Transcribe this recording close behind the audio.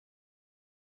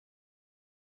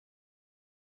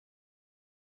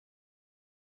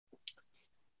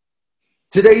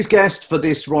Today's guest for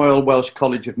this Royal Welsh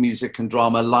College of Music and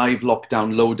Drama live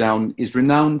Lockdown Lowdown is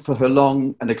renowned for her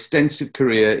long and extensive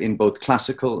career in both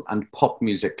classical and pop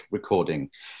music recording,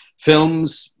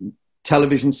 films,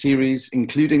 television series,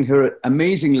 including her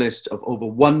amazing list of over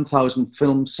 1,000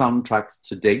 film soundtracks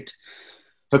to date.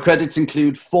 Her credits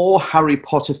include 4 Harry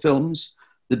Potter films,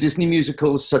 the Disney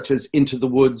musicals such as Into the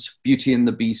Woods, Beauty and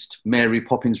the Beast, Mary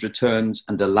Poppins Returns,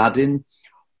 and Aladdin,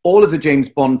 all of the James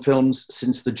Bond films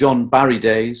since the John Barry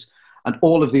days, and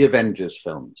all of the Avengers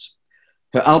films.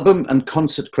 Her album and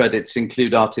concert credits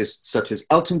include artists such as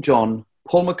Elton John,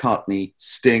 Paul McCartney,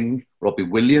 Sting, Robbie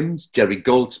Williams, Jerry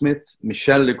Goldsmith,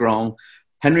 Michel Legrand,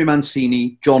 Henry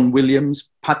Mancini, John Williams,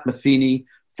 Pat Metheny,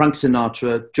 Frank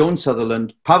Sinatra, Joan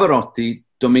Sutherland, Pavarotti,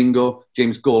 Domingo,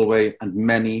 James Galway, and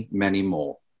many, many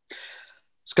more.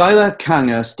 Skaila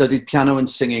Kanga studied piano and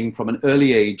singing from an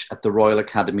early age at the Royal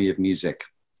Academy of Music,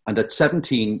 and at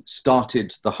 17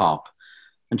 started the harp,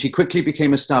 and she quickly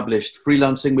became established,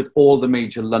 freelancing with all the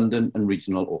major London and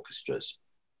regional orchestras.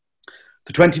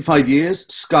 For 25 years,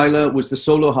 Skaila was the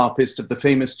solo harpist of the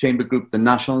famous chamber group the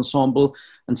National Ensemble,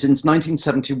 and since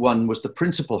 1971 was the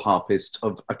principal harpist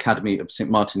of Academy of St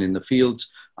Martin in the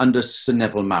Fields under Sir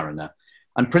Neville Marriner,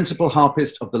 and principal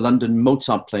harpist of the London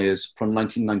Mozart Players from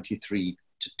 1993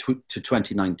 to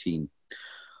 2019.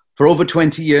 For over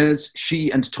 20 years,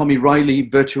 she and Tommy Riley,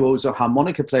 virtuoso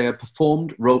harmonica player,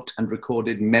 performed, wrote and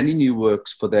recorded many new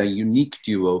works for their unique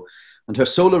duo, and her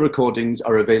solo recordings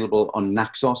are available on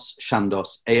Naxos,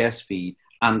 Chandos, ASV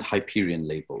and Hyperion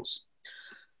labels.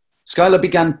 Skaila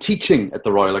began teaching at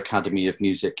the Royal Academy of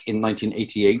Music in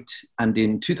 1988, and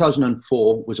in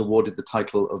 2004 was awarded the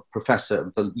title of Professor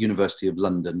of the University of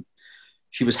London.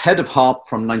 She was head of harp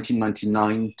from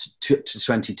 1999 to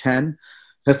 2010.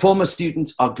 Her former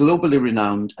students are globally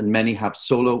renowned and many have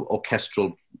solo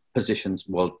orchestral positions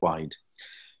worldwide.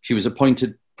 She was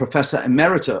appointed Professor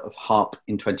Emerita of Harp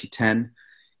in 2010.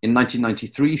 In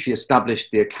 1993, she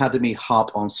established the Academy Harp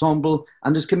Ensemble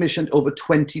and has commissioned over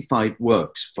 25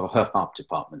 works for her harp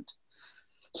department.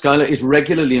 Skaila is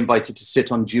regularly invited to sit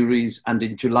on juries, and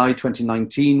in July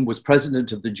 2019 was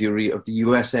president of the jury of the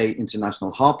USA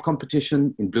International Harp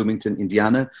Competition in Bloomington,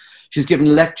 Indiana. She's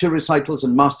given lecture recitals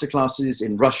and masterclasses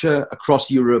in Russia,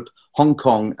 across Europe, Hong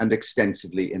Kong, and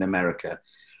extensively in America.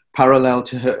 Parallel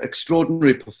to her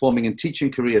extraordinary performing and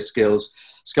teaching career skills,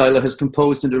 Skaila has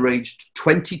composed and arranged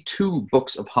 22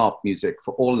 books of harp music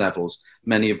for all levels,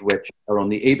 many of which are on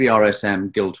the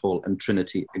ABRSM, Guildhall, and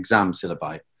Trinity exam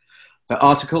syllabi. Her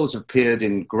articles have appeared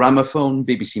in Gramophone,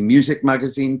 BBC Music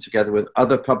magazine, together with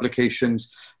other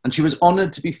publications, and she was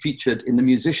honoured to be featured in the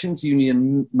Musicians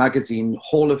Union magazine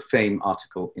Hall of Fame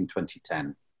article in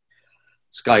 2010.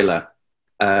 Skaila,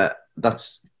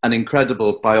 that's an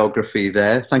incredible biography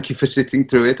there. Thank you for sitting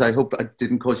through it. I hope I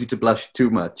didn't cause you to blush too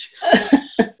much.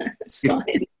 It's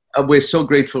fine. We're so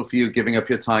grateful for you giving up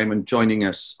your time and joining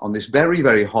us on this very,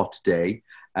 very hot day.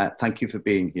 Thank you for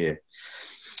being here.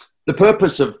 The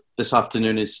purpose of this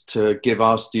afternoon is to give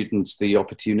our students the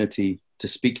opportunity to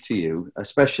speak to you,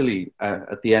 especially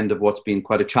at the end of what's been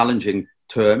quite a challenging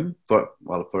term for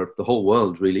the whole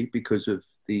world, really, because of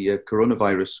the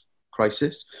coronavirus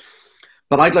crisis.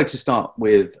 But I'd like to start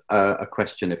with a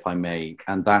question, if I may,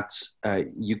 and that's,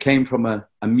 you came from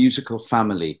a musical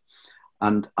family,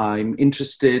 and I'm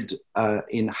interested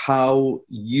in how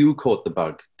you caught the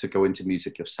bug to go into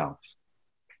music yourself.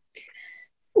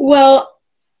 Well,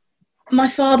 my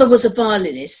father was a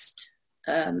violinist,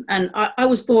 and I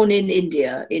was born in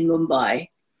India, in Mumbai,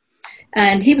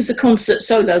 and he was a concert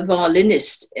solo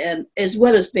violinist, as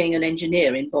well as being an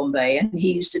engineer in Bombay, and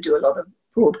he used to do a lot of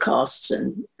broadcasts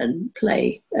and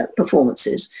play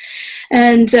performances.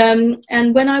 And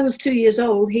when I was 2 years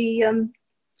old, he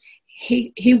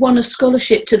won a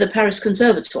scholarship to the Paris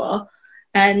Conservatoire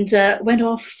and went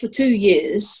off for 2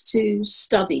 years to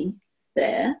study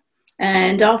there.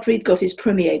 And after he'd got his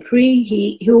Premier Prix,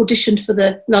 he auditioned for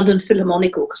the London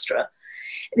Philharmonic Orchestra.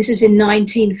 This is in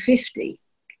 1950.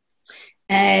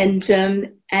 And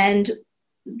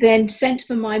then sent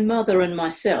for my mother and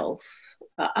myself.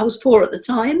 I was 4 at the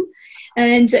time.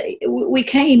 And we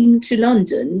came to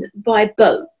London by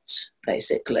boat,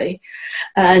 basically,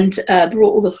 and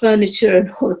brought all the furniture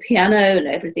and all the piano and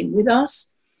everything with us.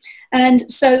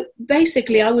 And so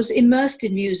basically I was immersed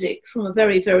in music from a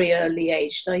very, very early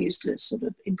age. I used to sort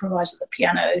of improvise at the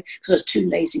piano because I was too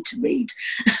lazy to read.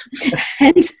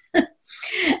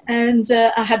 and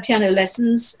I had piano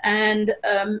lessons, and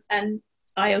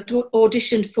I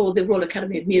auditioned for the Royal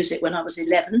Academy of Music when I was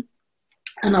 11.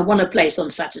 And I won a place on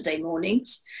Saturday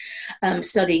mornings,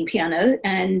 studying piano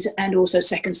and also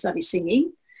second study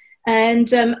singing. And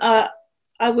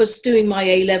I was doing my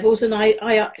A-levels, and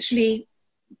I actually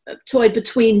toyed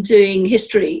between doing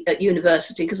history at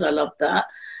university, because I loved that,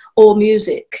 or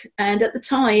music. And at the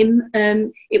time,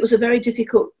 it was a very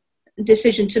difficult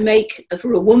decision to make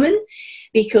for a woman,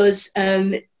 because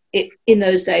in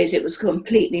those days it was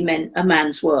completely a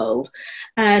man's world.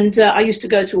 And I used to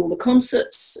go to all the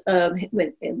concerts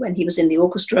when he was in the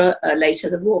orchestra, later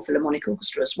the Royal Philharmonic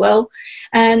Orchestra as well.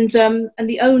 And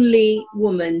the only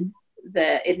woman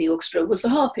there in the orchestra was the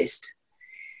harpist.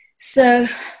 So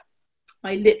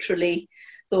I literally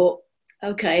thought,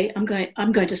 okay, I'm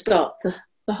going to start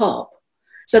the harp.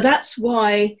 So that's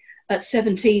why at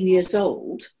 17 years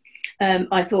old,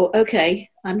 I thought, okay,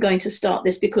 I'm going to start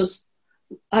this, because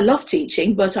I love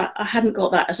teaching, but I hadn't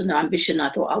got that as an ambition. I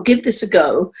thought, I'll give this a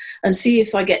go and see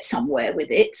if I get somewhere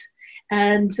with it.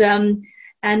 And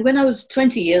when I was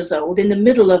 20 years old, in the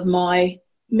middle of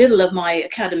my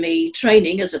academy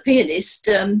training as a pianist,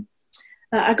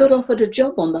 I got offered a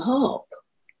job on the harp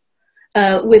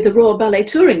with the Royal Ballet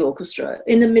Touring Orchestra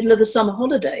in the middle of the summer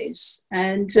holidays.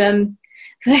 And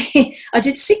I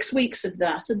did 6 weeks of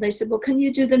that, and they said, well, can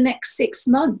you do the next 6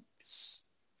 months?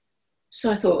 So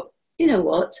I thought, you know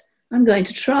what, I'm going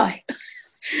to try.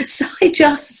 So I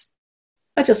just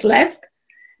left,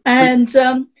 and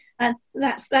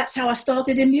that's how I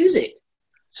started in music.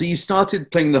 So you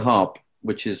started playing the harp,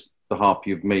 which is the harp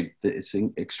you've made this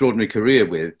extraordinary career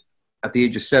with, at the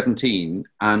age of 17,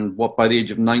 and what, by the age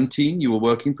of 19 you were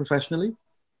working professionally?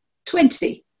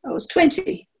 20. I was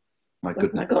 20. My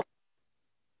goodness.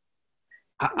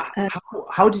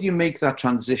 How did you make that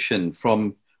transition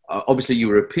from, obviously you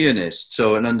were a pianist,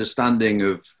 so an understanding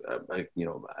of,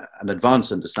 an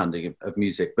advanced understanding of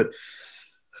music, but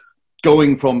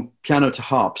going from piano to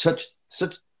harp, such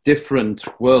different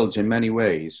worlds in many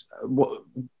ways.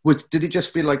 Did it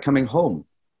just feel like coming home?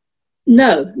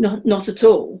 No, not at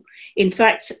all. In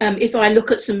fact, if I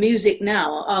look at some music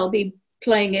now, I'll be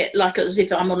playing it like as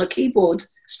if I'm on a keyboard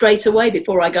straight away.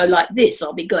 Before I go like this,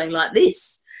 I'll be going like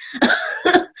this.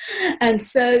 And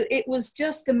so it was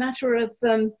just a matter of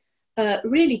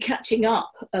really catching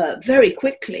up very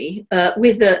quickly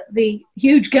with the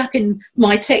huge gap in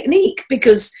my technique,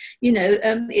 because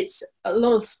it's a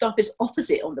lot of stuff is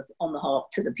opposite on the harp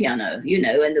to the piano,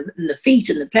 and the feet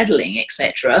and the pedaling,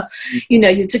 etc.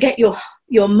 To get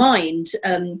your mind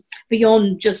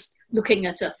beyond just looking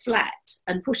at a flat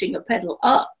and pushing a pedal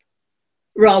up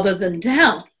rather than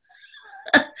down.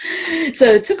 So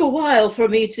it took a while for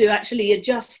me to actually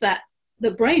adjust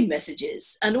the brain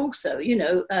messages, and also,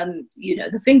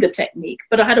 the finger technique.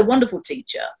 But I had a wonderful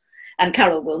teacher, and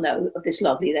Carol will know of this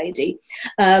lovely lady,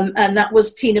 and that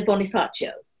was Tina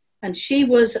Bonifacio. And she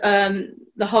was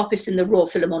the harpist in the Royal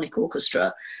Philharmonic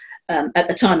Orchestra at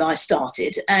the time I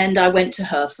started. And I went to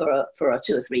her for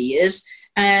 2 or 3 years,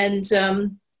 and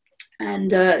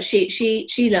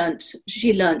she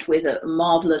learnt with a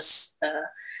marvelous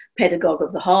pedagogue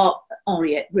of the harp,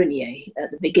 Henriette Brunier, at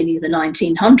the beginning of the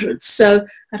 1900s. So I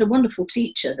had a wonderful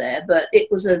teacher there, but it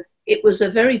was a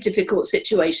very difficult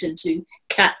situation to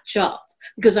catch up,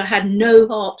 because I had no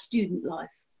harp student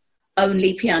life,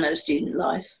 only piano student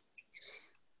life.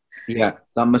 Yeah,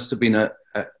 that must have been a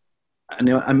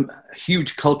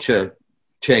huge culture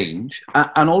change,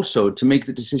 and also to make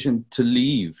the decision to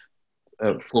leave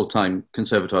full-time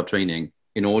conservatoire training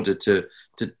in order to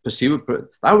pursue it.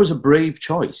 That was a brave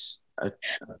choice.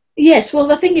 Yes, well,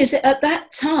 the thing is, at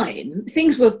that time,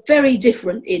 things were very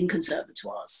different in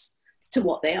conservatoires to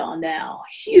what they are now.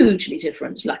 Hugely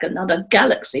different, it's like another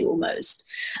galaxy almost.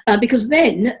 Because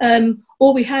then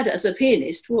all we had as a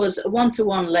pianist was a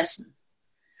one-to-one lesson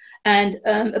and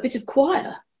a bit of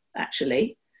choir,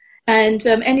 actually, and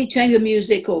any chamber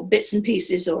music or bits and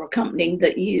pieces or accompanying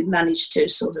that you managed to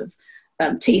sort of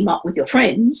team up with your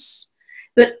friends.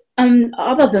 But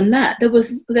other than that, there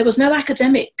was no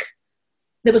academic,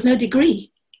 there was no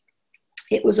degree.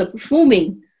 It was a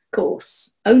performing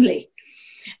course only.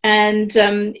 And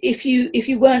if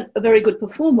you weren't a very good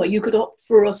performer, you could opt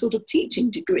for a sort of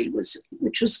teaching degree,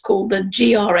 which was called the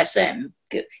GRSM,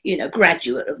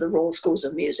 graduate of the Royal Schools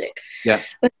of Music. Yeah.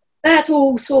 But that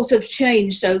all sort of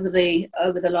changed over the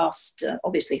last,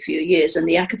 obviously, few years, and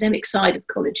the academic side of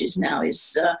colleges now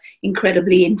is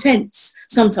incredibly intense.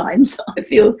 Sometimes I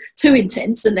feel too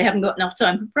intense and they haven't got enough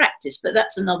time for practice, but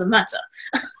that's another matter.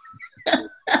 I'm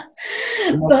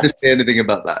not going to say anything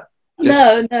about that.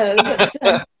 No,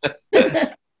 but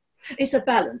it's a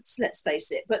balance, let's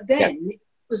face it. But then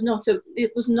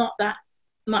it was not that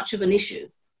much of an issue.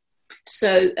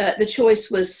 So the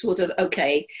choice was sort of,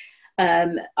 okay,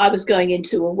 I was going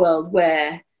into a world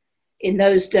where in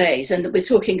those days, and we're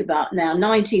talking about now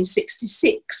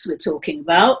 1966, we're talking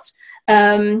about,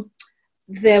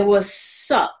 there was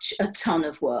such a ton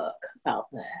of work out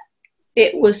there.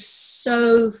 It was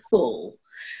so full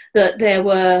that there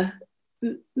were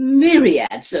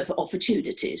myriads of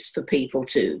opportunities for people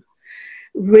to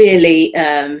really,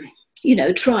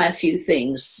 try a few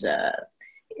things.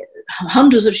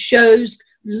 Hundreds of shows,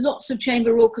 lots of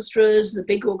chamber orchestras, the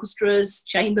big orchestras,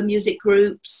 chamber music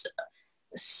groups,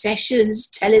 sessions,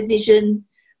 television,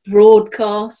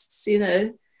 broadcasts,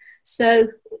 So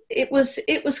it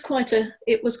was quite a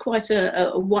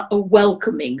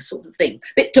welcoming sort of thing. A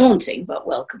bit daunting, but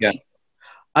welcoming. Yeah.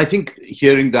 I think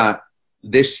hearing that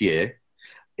this year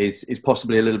is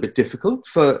possibly a little bit difficult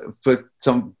for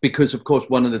some, because of course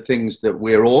one of the things that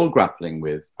we're all grappling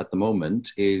with at the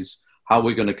moment is how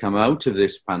we're going to come out of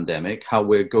this pandemic, how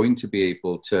we're going to be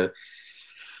able to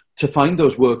find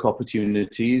those work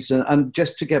opportunities and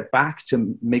just to get back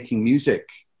to making music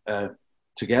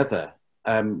together.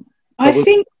 I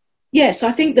think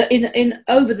that in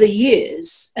over the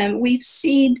years, we've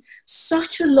seen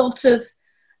such a lot of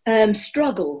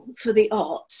struggle for the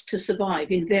arts to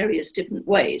survive in various different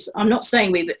ways. I'm not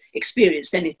saying we've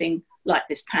experienced anything like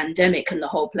this pandemic and the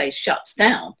whole place shuts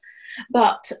down,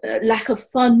 but lack of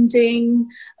funding,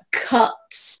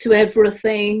 cuts to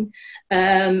everything,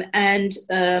 and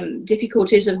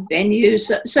difficulties of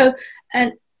venues. So,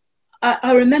 and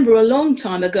I remember a long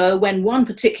time ago when one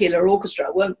particular orchestra,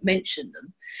 I won't mention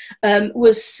them,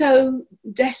 was so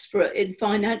desperate in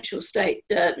financial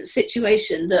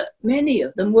situation that many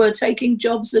of them were taking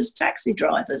jobs as taxi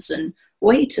drivers and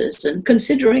waiters and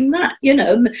considering that,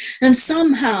 and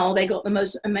somehow they got the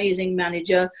most amazing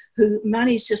manager who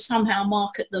managed to somehow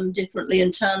market them differently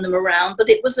and turn them around. But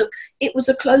it was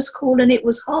a close call and it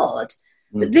was hard.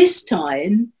 But this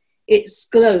time it's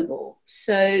global.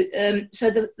 So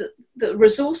the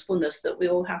resourcefulness that we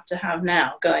all have to have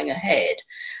now going ahead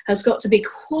has got to be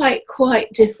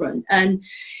quite different. And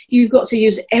you've got to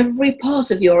use every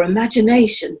part of your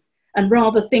imagination and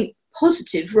rather think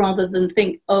positive rather than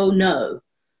think, oh no.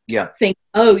 Yeah. Think,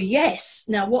 oh yes,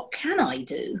 now what can I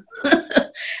do?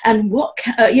 And what,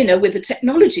 with the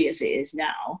technology as it is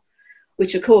now,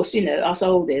 which of course, us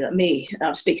older, like me,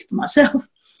 I'm speaking for myself,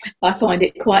 I find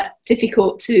it quite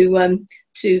difficult to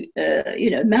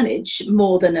manage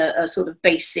more than a sort of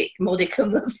basic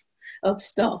modicum of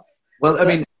stuff. Well, I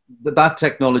mean, that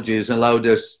technology has allowed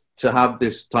us to have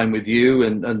this time with you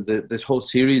and this whole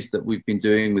series that we've been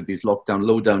doing with these Lockdown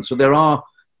Lowdown. So there are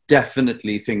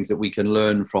definitely things that we can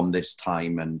learn from this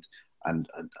time and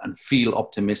feel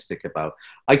optimistic about.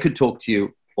 I could talk to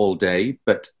you all day,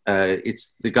 but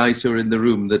it's the guys who are in the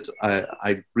room that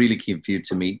I'm really keen for you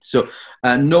to meet. So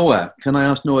Noah, can I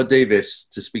ask Noah Davis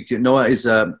to speak to you? Noah is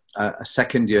a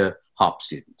second-year harp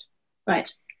student.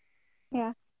 Right.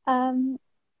 Yeah.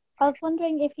 I was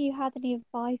wondering if you had any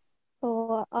advice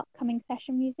for upcoming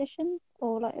session musicians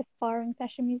or like aspiring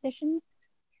session musicians.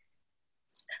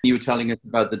 You were telling us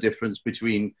about the difference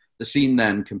between the scene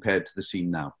then compared to the scene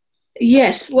now.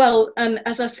 Yes, well,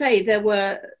 as I say, there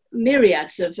were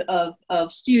myriads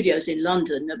of studios in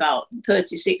London, about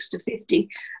 36 to 50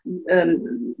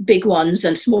 big ones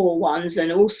and small ones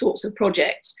and all sorts of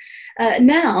projects.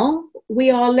 Now we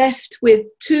are left with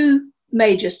two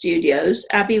major studios,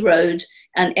 Abbey Road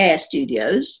and Air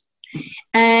Studios,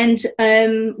 and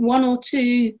one or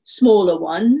two smaller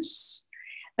ones,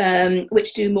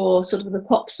 which do more sort of the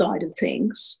pop side of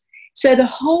things. So the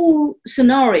whole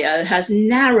scenario has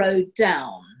narrowed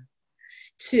down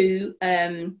to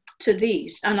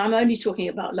these, and I'm only talking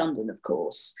about London, of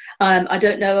course. I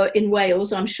don't know in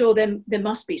Wales. I'm sure there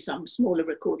must be some smaller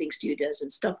recording studios and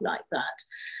stuff like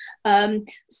that.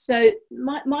 So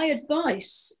my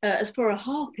advice as for a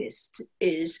harpist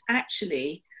is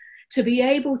actually to be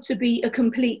able to be a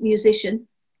complete musician.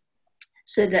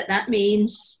 So that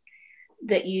means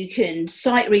that you can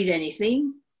sight read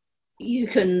anything, you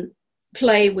can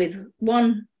play with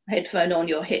one headphone on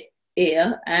your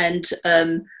ear and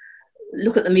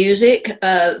look at the music,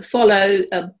 follow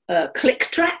a click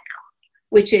track,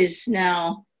 which is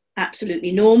now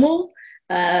absolutely normal,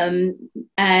 and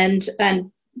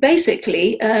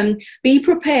basically be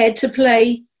prepared to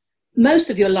play most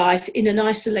of your life in an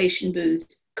isolation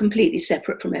booth, completely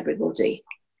separate from everybody.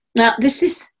 Now, this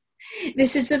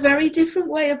is a very different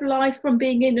way of life from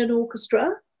being in an orchestra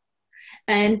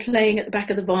and playing at the back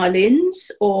of the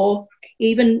violins, or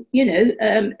even,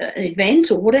 an event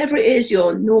or whatever it is,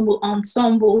 your normal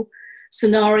ensemble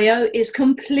scenario is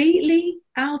completely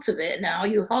out of it now.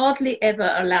 You're hardly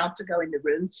ever allowed to go in the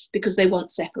room because they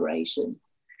want separation.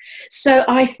 So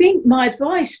I think my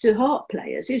advice to harp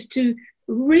players is to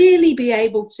really be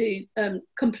able to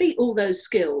complete all those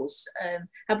skills,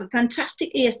 have a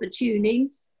fantastic ear for tuning,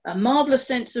 a marvelous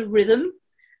sense of rhythm,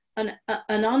 an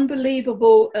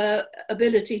unbelievable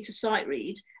ability to sight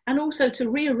read, and also to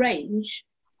rearrange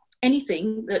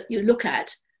anything that you look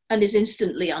at and is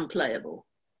instantly unplayable.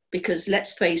 Because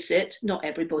let's face it, not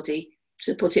everybody,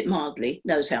 to put it mildly,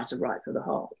 knows how to write for the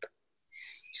harp.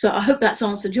 So I hope that's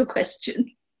answered your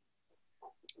question.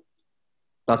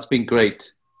 That's been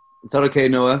great. Is that okay,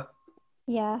 Noah?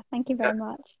 Yeah, thank you very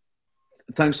much.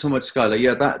 Thanks so much, Skaila.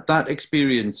 Yeah, that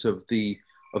experience of the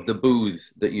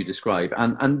booth that you describe,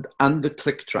 and the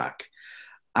click track,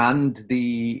 and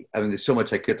there's so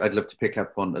much I'd love to pick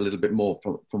up on a little bit more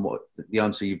from what the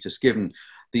answer you've just given.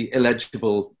 The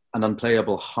illegible and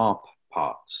unplayable harp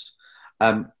parts,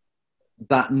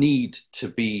 that need to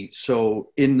be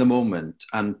so in the moment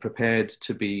and prepared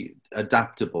to be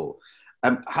adaptable.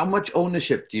 How much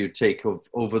ownership do you take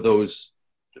over those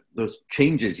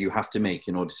changes you have to make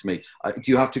in order to make?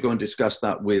 Do you have to go and discuss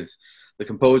that with the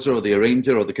composer or the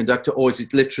arranger or the conductor, or is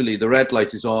it literally the red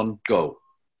light is on, go?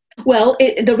 Well,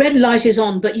 the red light is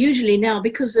on, but usually now,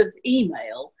 because of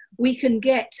email, we can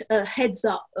get a heads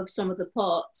up of some of the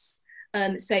parts,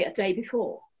 say a day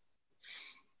before.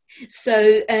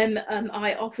 So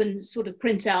I often sort of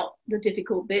print out the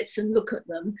difficult bits and look at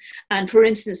them. And for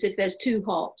instance, if there's two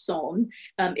harps on,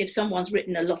 if someone's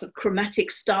written a lot of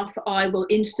chromatic stuff, I will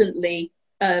instantly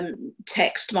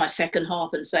text my second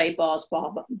harp and say bars,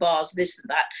 bars, this and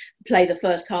that, play the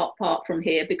first harp part from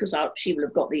here, because she will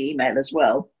have got the email as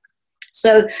well.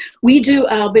 So we do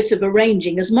our bit of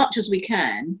arranging as much as we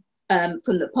can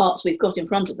from the parts we've got in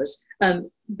front of us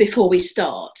before we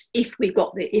start, if we've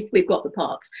got the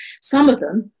parts. Some of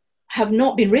them have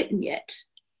not been written yet.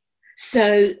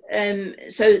 So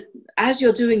as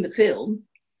you're doing the film,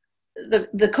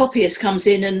 the copyist comes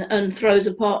in and throws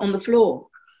a part on the floor.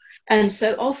 And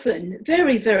so often,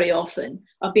 very, very often,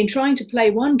 I've been trying to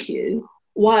play one cue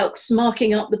whilst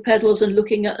marking up the pedals and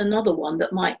looking at another one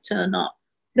that might turn up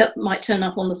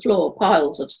on the floor,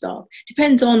 piles of stuff.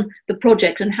 Depends on the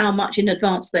project and how much in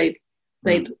advance they've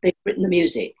written the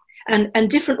music. And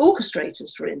different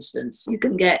orchestrators, for instance, you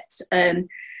can get.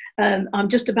 I'm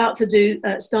just about to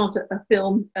start a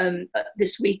film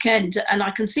this weekend, and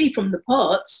I can see from the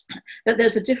parts that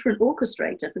there's a different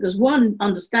orchestrator, because one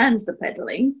understands the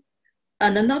pedaling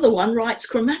and another one writes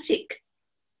chromatic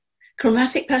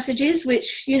passages,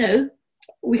 which,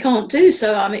 we can't do.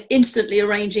 So I'm instantly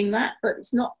arranging that, but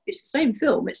it's the same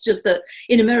film. It's just that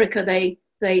in America,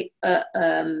 they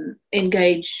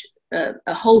engage a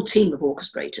whole team of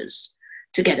orchestrators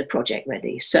to get a project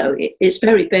ready. So it's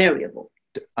very variable.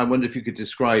 I wonder if you could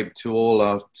describe to all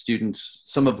our students,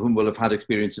 some of whom will have had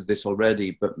experience of this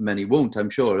already, but many won't,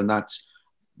 I'm sure. And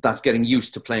that's getting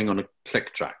used to playing on a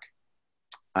click track.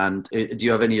 And do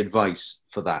you have any advice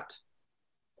for that?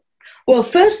 Well,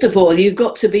 first of all, you've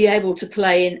got to be able to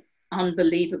play in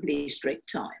unbelievably strict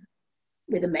time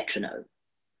with a metronome.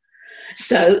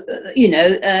 So,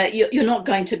 you're not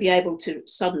going to be able to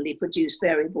suddenly produce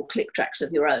variable click tracks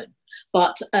of your own.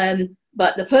 But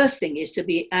the first thing is to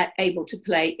be able to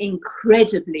play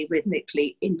incredibly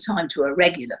rhythmically in time to a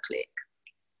regular click.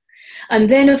 And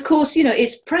then, of course,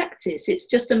 it's practice. It's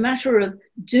just a matter of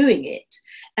doing it.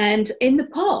 And in the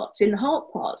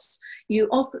harp parts, you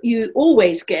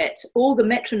always get all the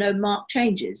metronome mark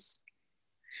changes.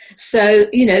 So,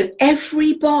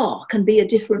 every bar can be a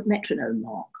different metronome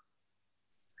mark.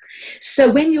 So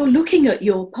when you're looking at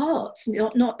your parts,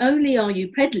 not only are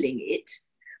you pedaling it,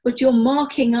 but you're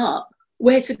marking up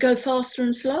where to go faster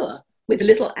and slower with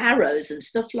little arrows and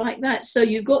stuff like that. So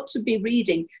you've got to be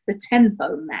reading the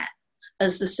tempo map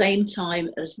at the same time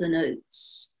as the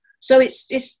notes. So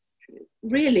it's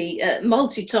really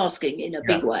multitasking in a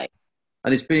big way.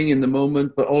 And it's being in the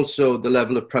moment, but also the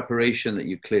level of preparation that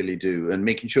you clearly do, and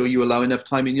making sure you allow enough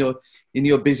time in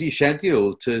your busy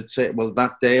schedule to say, well,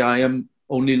 that day I am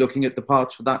only looking at the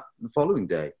parts for the following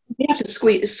day. You have to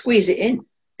squeeze it in,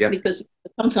 because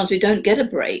sometimes we don't get a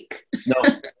break. No.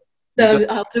 So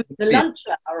I'll do the lunch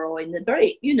hour or in the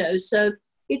break, so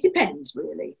it depends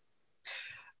really.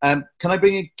 Can I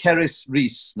bring in Keris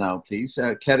Rhys now, please?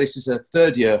 Keris is a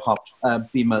third-year harp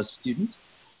BMAS student.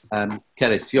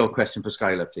 Keris, your question for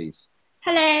Skaila, please.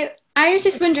 Hello. I was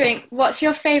just wondering, what's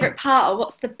your favourite part, or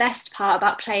what's the best part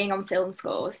about playing on film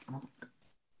scores?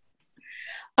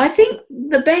 I think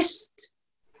the best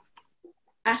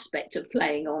aspect of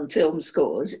playing on film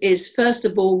scores is, first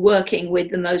of all, working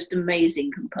with the most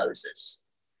amazing composers.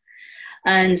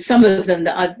 And some of them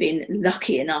that I've been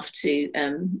lucky enough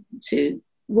to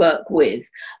work with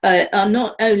are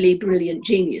not only brilliant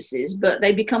geniuses, but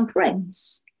they become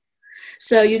friends.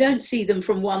 So you don't see them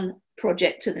from one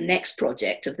project to the next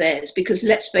project of theirs, because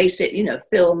let's face it, you know,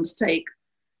 films take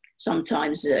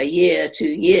sometimes a year, 2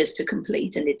 years to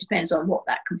complete, and it depends on what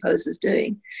that composer's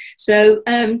doing. So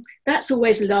that's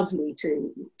always lovely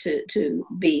to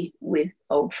be with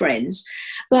old friends.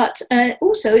 But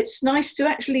also it's nice to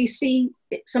actually see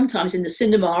it sometimes in the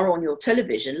cinema or on your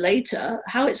television later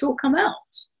how it's all come out.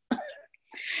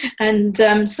 And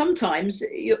sometimes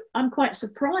I'm quite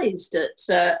surprised at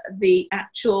the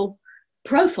actual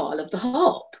profile of the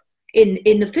harp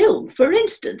in the film. For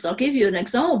instance, I'll give you an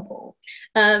example.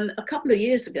 A couple of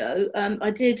years ago,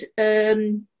 I did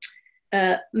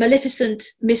Maleficent,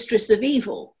 Mistress of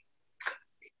Evil.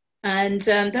 And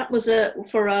that was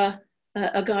for a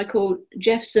guy called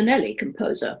Jeff Zanelli,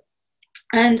 composer.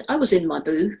 And I was in my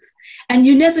booth, and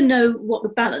you never know what the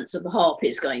balance of the harp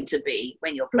is going to be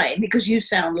when you're playing, because you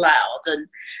sound loud, and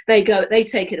they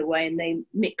take it away and they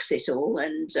mix it all,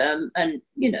 and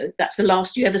you know, that's the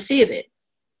last you ever see of it.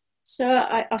 So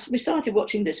we started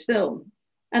watching this film,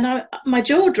 and my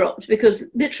jaw dropped, because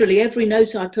literally every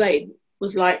note I played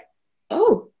was like,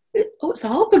 oh, it's the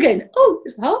harp again. Oh,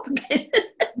 it's the harp again.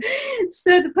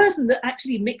 So the person that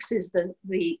actually mixes the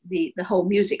whole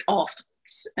music afterwards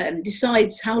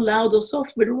decides how loud or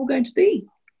soft we're all going to be.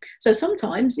 So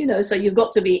sometimes, you know, so you've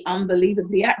got to be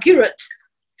unbelievably accurate,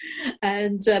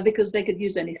 and because they could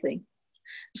use anything.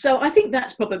 So I think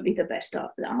that's probably the best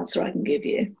answer I can give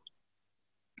you.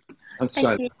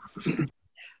 Thank you.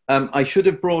 I should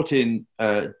have brought in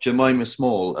Jemima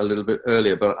Small a little bit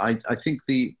earlier, but I think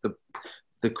the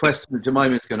question that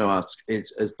Jemima is going to ask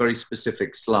is a very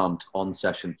specific slant on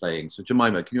session playing. So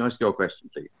Jemima, can you ask your question,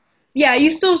 please? Yeah,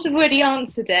 you sort of already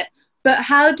answered it, but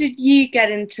how did you get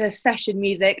into session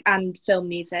music and film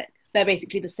music? They're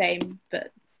basically the same, but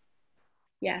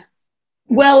yeah.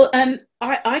 Well,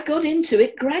 I got into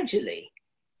it gradually.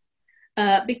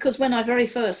 Because when I very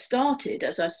first started,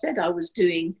 as I said, I was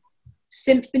doing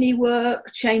symphony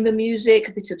work, chamber music,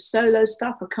 a bit of solo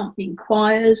stuff, accompanying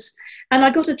choirs, and I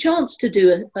got a chance to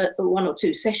do a 1 or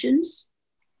 2 sessions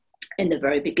in the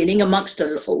very beginning, amongst a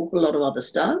lot of other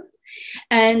stuff.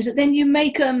 And then you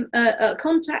make a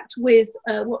contact with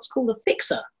what's called a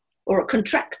fixer or a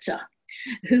contractor,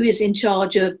 who is in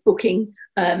charge of booking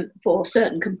for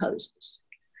certain composers.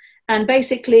 And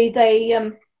basically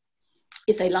they,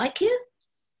 if they like you,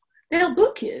 they'll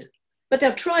book you, but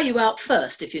they'll try you out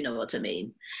first, if you know what I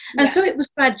mean. And so it was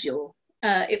gradual.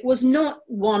 It was not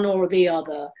one or the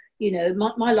other. You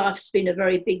know, my life's been a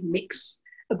very big mix,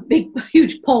 a big,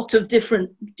 huge pot of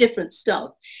different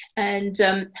stuff. And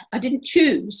I didn't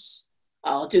choose,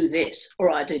 I'll do this or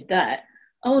I did that.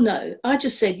 Oh no, I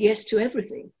just said yes to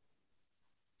everything.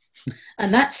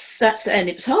 And and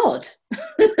it was hard.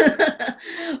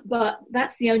 But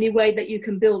that's the only way that you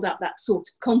can build up that sort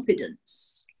of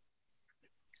confidence.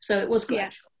 So it was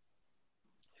gradual.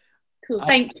 Yeah. Cool,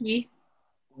 thank you.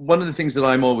 One of the things that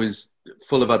I'm always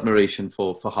full of admiration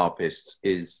for harpists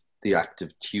is the act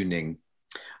of tuning.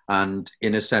 And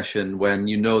in a session when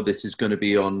you know this is going to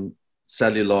be on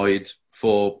celluloid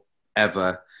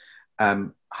forever,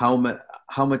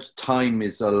 how much time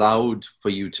is allowed for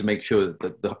you to make sure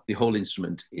that the whole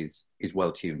instrument is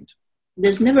well tuned?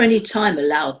 There's never any time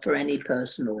allowed for any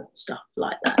personal stuff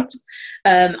like that.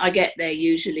 I get there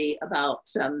usually about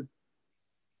an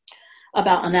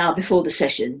hour before the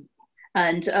session,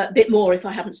 and a bit more if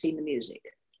I haven't seen the music.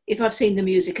 If I've seen the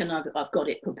music and I've got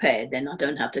it prepared, then I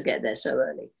don't have to get there so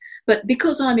early. But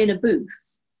because I'm in a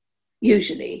booth,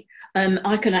 usually,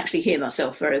 I can actually hear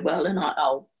myself very well, and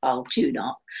I'll tune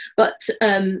up. But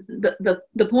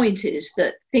the point is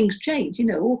that things change. You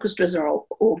know, orchestras are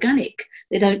organic.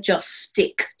 They don't just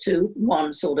stick to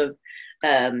one sort of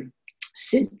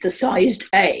synthesized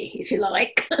A, if you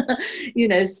like. You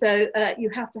know, so you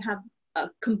have to have a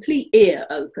complete ear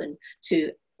open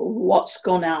to what's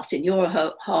gone out in your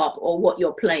harp or what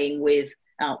you're playing with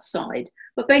outside.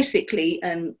 But basically,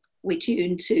 we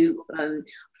tune to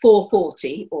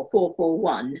 440 or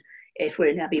 441 if we're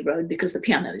in Abbey Road, because the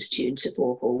piano is tuned to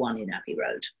 441 in Abbey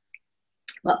Road.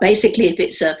 But basically, if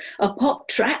it's a pop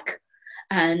track,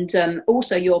 and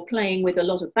also you're playing with a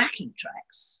lot of backing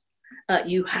tracks,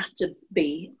 you have to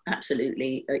be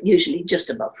absolutely, usually just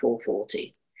above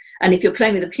 440. And if you're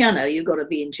playing with a piano, you've got to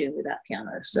be in tune with that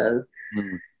piano. So,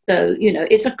 so you know,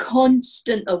 it's a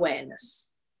constant awareness.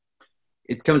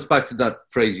 It comes back to that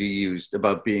phrase you used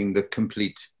about being the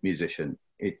complete musician.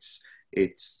 It's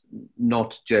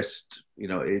not just, you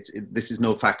know, this is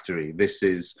no factory. This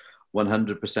is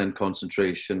 100%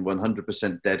 concentration,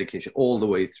 100% dedication all the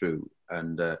way through.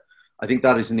 And I think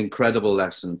that is an incredible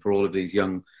lesson for all of these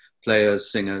young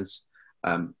players, singers.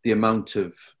 The amount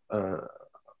of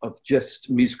of just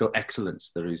musical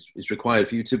excellence that is required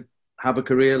for you to have a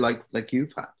career like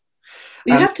you've had.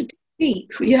 You have to dig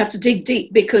deep. You have to dig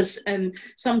deep because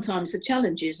sometimes the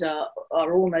challenges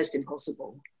are almost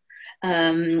impossible.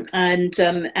 And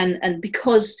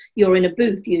because you're in a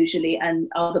booth usually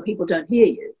and other people don't hear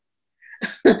you.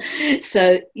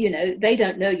 So, they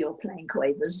don't know you're playing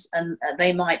quavers, and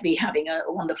they might be having a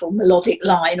wonderful melodic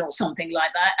line or something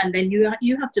like that. And then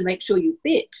you have to make sure you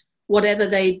fit whatever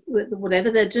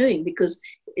they're doing, because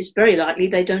it's very likely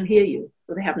they don't hear you,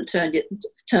 or they haven't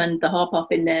turned the harp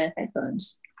up in their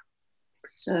headphones.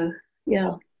 So,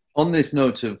 yeah. On this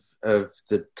note of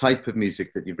the type of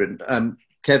music that you've written,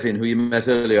 Kevin, who you met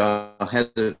earlier, our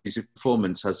head of music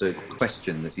performance, has a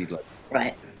question that he'd like.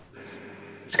 Right.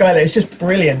 Skaila, it's just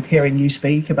brilliant hearing you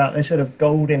speak about this sort of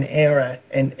golden era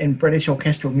in British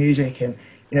orchestral music, and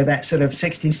that sort of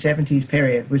 60s, 70s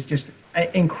period was just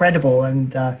incredible.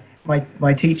 And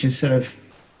my teachers sort of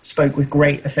spoke with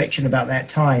great affection about that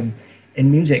time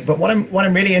in music. But what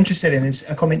I'm really interested in is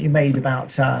a comment you made about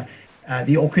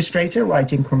the orchestrator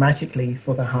writing chromatically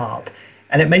for the harp.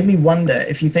 And it made me wonder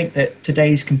if you think that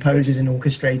today's composers and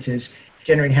orchestrators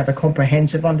generally have a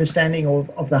comprehensive understanding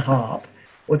of the harp,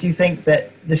 or do you think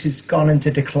that this has gone into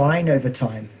decline over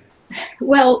time?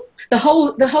 Well, the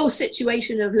whole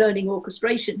situation of learning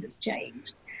orchestration has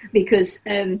changed, because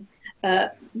the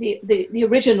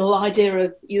original idea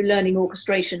of you learning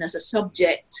orchestration as a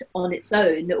subject on its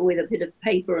own with a bit of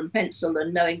paper and pencil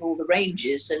and knowing all the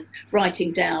ranges and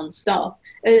writing down stuff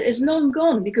is long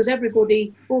gone, because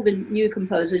all the new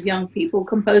composers, young people,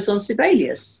 compose on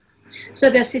Sibelius. So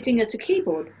they're sitting at a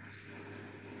keyboard.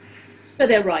 So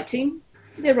they're writing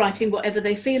whatever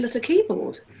they feel at a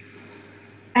keyboard.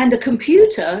 And the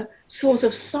computer sort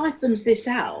of siphons this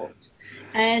out.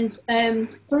 And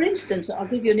for instance, I'll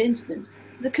give you an instance.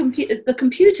 The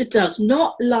computer does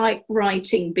not like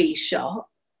writing B sharp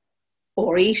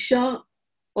or E sharp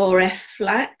or F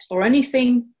flat or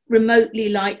anything remotely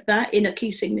like that in a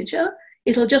key signature.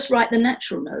 It'll just write the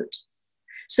natural note.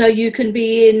 So you can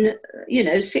be in,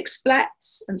 6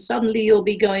 flats, and suddenly you'll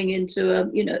be going into a,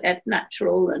 F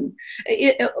natural, and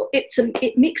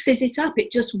it mixes it up.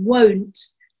 It just won't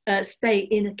stay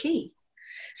in a key.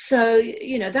 So,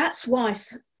 that's why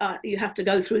you have to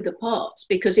go through the parts,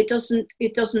 because it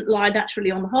doesn't lie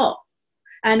naturally on the harp.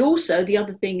 And also the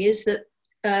other thing is that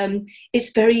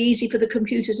it's very easy for the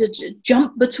computer to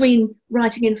jump between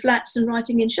writing in flats and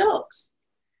writing in sharps.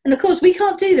 And of course we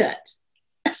can't do that.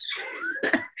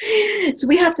 So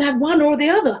we have to have one or the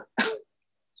other.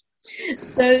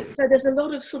 So there's a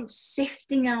lot of sort of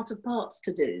sifting out of parts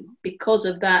to do because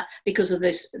of the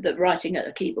writing at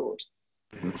a keyboard.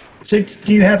 So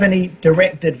do you have any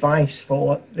direct advice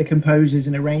for the composers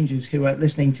and arrangers who are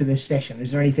listening to this session?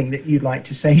 Is there anything that you'd like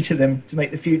to say to them to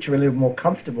make the future a little more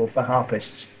comfortable for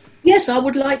harpists? Yes, I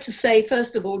would like to say,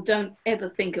 first of all, don't ever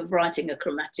think of writing a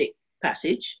chromatic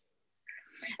passage.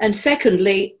 And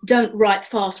secondly, don't write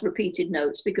fast repeated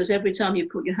notes, because every time you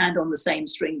put your hand on the same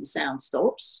string, the sound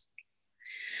stops.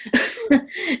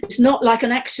 It's not like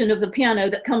an action of the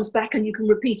piano that comes back and you can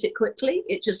repeat it quickly.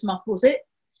 It just muffles it.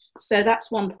 So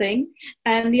that's one thing.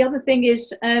 And the other thing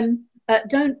is,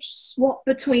 don't swap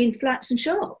between flats and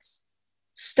sharps.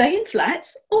 Stay in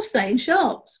flats or stay in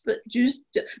sharps, but just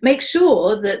make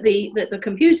sure that the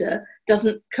computer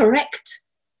doesn't correct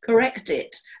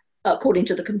it according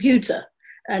to the computer,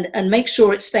 and make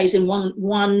sure it stays in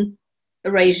one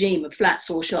regime of flats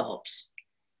or sharps.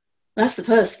 That's the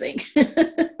first thing.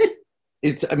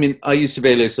 I use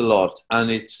Sibelius a lot, and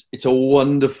it's a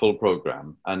wonderful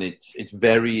program, and it's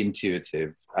very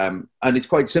intuitive, and it's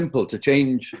quite simple to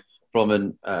change from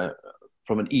an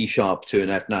E sharp to an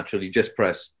F natural. You just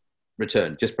press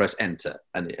return, just press enter,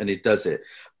 and it does it.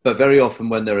 But very often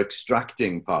when they're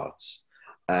extracting parts,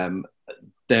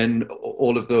 then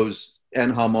all of those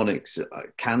enharmonics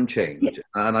can change,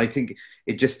 and I think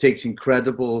it just takes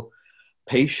incredible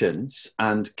patience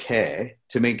and care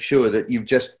to make sure that you've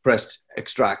just pressed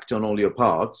extract on all your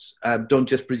parts. Don't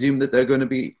just presume that they're going to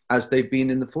be as they've been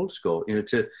in the full score,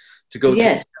 to go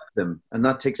through them, and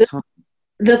that takes time.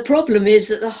 The problem is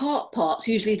that the harp part's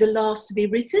usually the last to be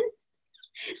written,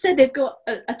 so they've got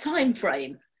a time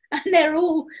frame, and they're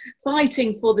all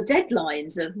fighting for the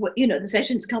deadlines of the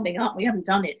session's coming up, we haven't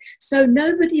done it, so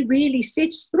nobody really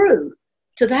sifts through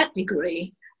to that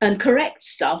degree and correct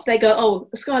stuff. They go, oh,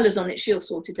 Skaila's on it, she'll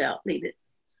sort it out, leave it.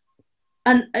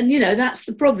 And that's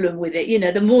the problem with it.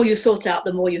 The more you sort out,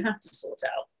 the more you have to sort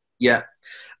out. Yeah.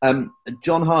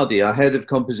 John Hardy, our head of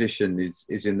composition,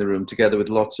 is in the room together with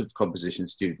lots of composition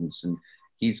students, and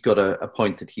he's got a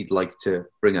point that he'd like to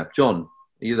bring up. John,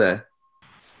 are you there?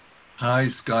 Hi,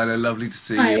 Skylar. Lovely to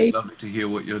see Hi. you. Lovely to hear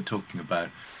what you're talking about.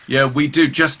 Yeah, we do.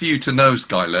 Just for you to know,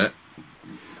 Skylar,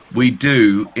 we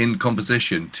do in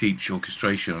composition teach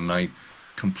orchestration, and I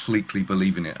completely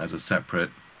believe in it as a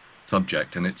separate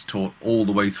subject, and it's taught all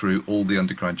the way through all the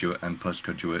undergraduate and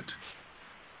postgraduate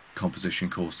composition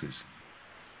courses.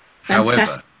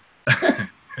 Fantastic.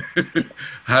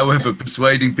 However,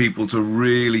 persuading people to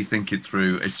really think it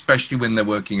through, especially when they're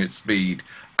working at speed,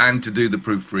 and to do the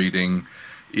proofreading,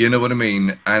 you know what I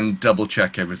mean, and double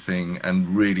check everything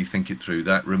and really think it through,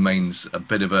 that remains a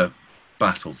bit of a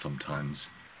battle sometimes.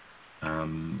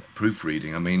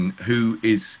 Proofreading, I mean, who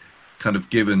is kind of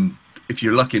given, if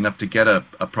you're lucky enough to get a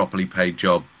properly paid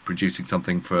job producing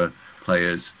something for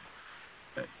players,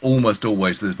 almost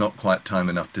always there's not quite time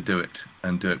enough to do it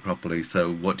and do it properly.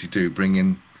 So what do you do? Bring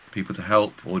in people to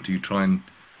help, or do you try and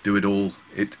do it all?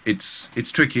 It's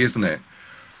tricky, isn't it?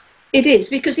 It is,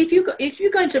 because if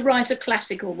you're going to write a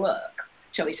classical work,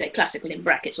 shall we say classical in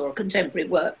brackets, or a contemporary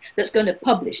work that's going to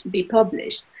be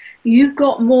published, you've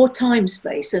got more time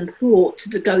space and thought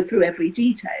to go through every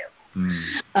detail.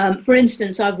 For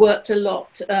instance, I've worked a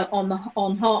lot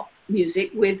on harp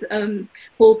music with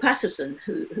Paul Patterson,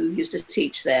 who used to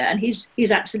teach there, and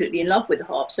he's absolutely in love with the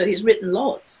harp, so he's written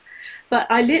lots. But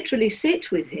I literally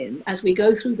sit with him as we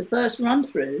go through the first run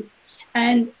through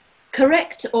and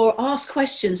correct or ask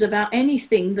questions about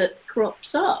anything that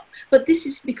crops up. But this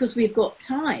is because we've got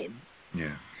time.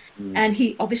 Yeah. And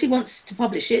he obviously wants to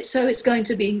publish it, so it's going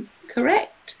to be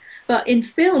correct. But in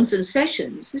films and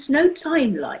sessions, there's no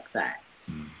time like that.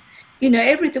 You know,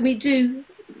 everything we do,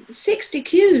 60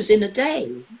 cues in a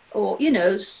day, or, you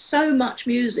know, so much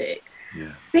music,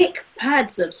 thick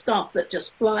pads of stuff that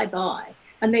just fly by,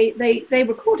 and they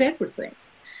record everything.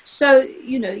 So,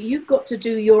 you know, you've got to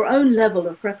do your own level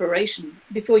of preparation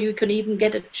before you can even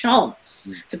get a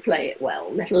chance to play it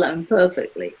well, let alone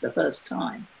perfectly the first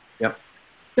time. Yep.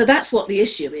 So that's what the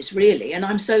issue is, really. And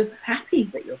I'm so happy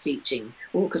that you're teaching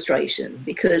orchestration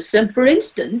because, for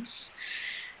instance,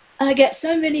 I get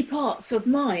so many parts of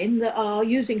mine that are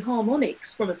using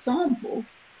harmonics from a sample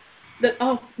that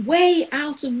are way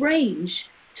out of range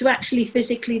to actually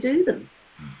physically do them.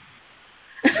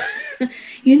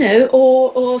 You know,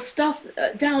 or stuff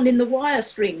down in the wire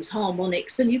strings,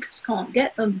 harmonics, and you just can't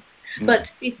get them.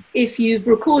 But if you've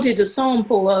recorded a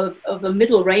sample of a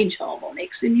middle range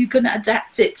harmonics, then you can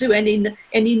adapt it to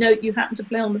any note you happen to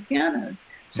play on the piano.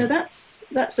 So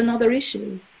that's another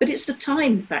issue. But it's the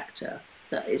time factor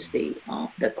that is the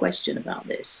question about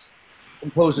this.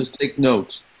 Composers take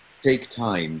notes, take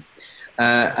time.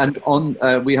 And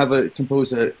we have a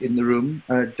composer in the room,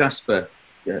 Jasper.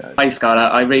 Hi, Skaila.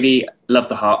 I really love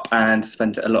the harp and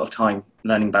spend a lot of time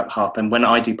learning about the harp. And when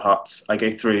I do parts, I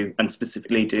go through and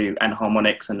specifically do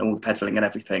harmonics and all the pedaling and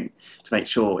everything to make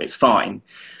sure it's fine.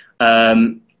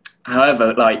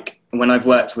 However, like when I've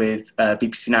worked with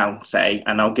BBC Now, say,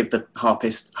 and I'll give the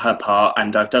harpist her part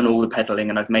and I've done all the pedaling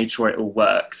and I've made sure it all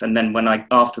works. And then when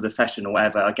after the session or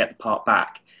whatever, I get the part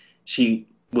back, she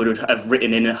would have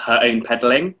written in her own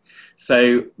pedaling.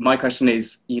 So my question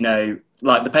is, you know,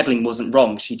 like the pedaling wasn't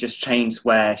wrong. She just changed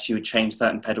where she would change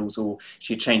certain pedals, or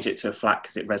she'd change it to a flat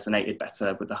because it resonated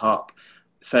better with the harp.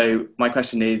 So my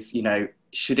question is, you know,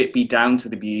 should it be down to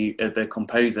the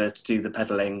composer to do the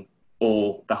pedaling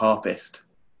or the harpist?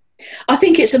 I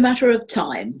think it's a matter of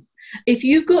time. If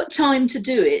you've got time to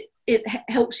do it, it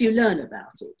helps you learn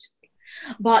about it.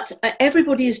 But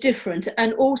everybody is different,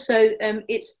 and also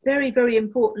it's very, very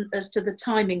important as to the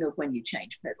timing of when you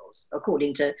change pedals,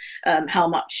 according to how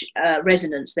much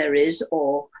resonance there is,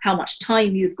 or how much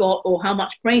time you've got, or how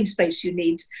much brain space you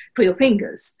need for your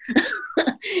fingers.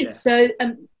 So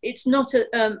it's not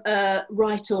a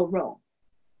right or wrong.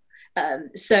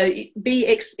 So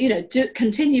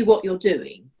continue what you're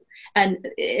doing and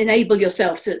enable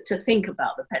yourself to think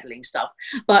about the pedaling stuff.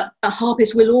 But a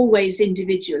harpist will always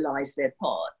individualize their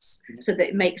parts so that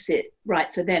it makes it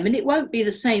right for them. And it won't be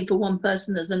the same for one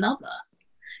person as another,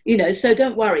 you know, so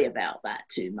don't worry about that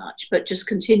too much, but just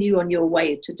continue on your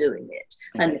way to doing it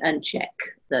and check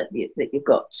that you've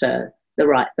got the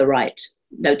right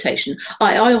notation.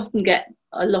 I often get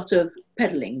a lot of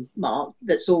pedaling marked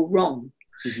that's all wrong.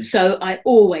 So I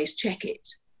always check it.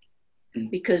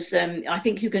 Because I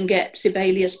think you can get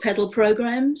Sibelius pedal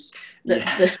programs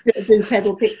that do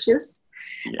pedal pictures,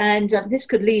 and this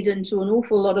could lead into an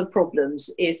awful lot of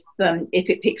problems if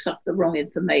it picks up the wrong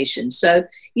information. So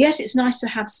yes, it's nice to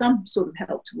have some sort of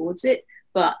help towards it,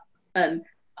 but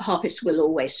harpists will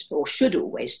always, or should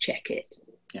always, check it.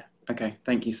 Yeah. Okay.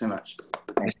 Thank you so much.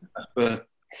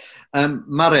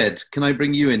 Mared, can I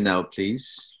bring you in now,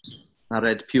 please?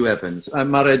 Mared Pugh Evans.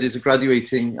 Mared is a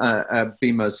graduating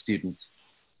BEMA student.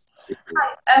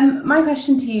 Hi. My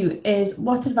question to you is,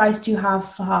 what advice do you have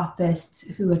for harpists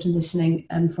who are transitioning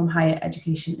from higher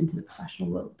education into the professional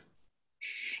world?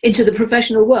 Into the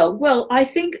professional world? Well, I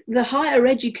think the higher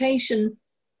education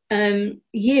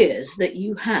years that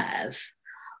you have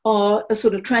are a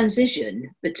sort of transition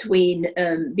between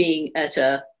being at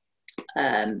a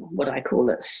what I call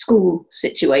a school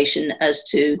situation as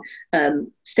to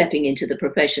stepping into the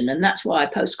profession. And that's why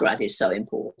postgrad is so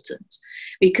important,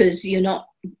 because you're not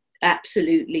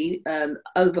absolutely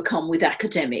overcome with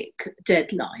academic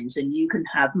deadlines, and you can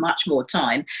have much more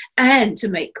time and to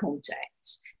make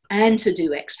contacts and to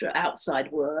do extra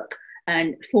outside work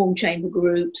and form chamber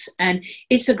groups. And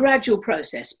it's a gradual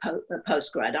process,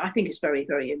 postgrad. I think it's very,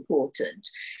 very important,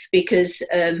 because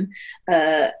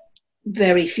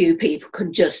very few people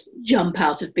can just jump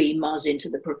out of BMAs into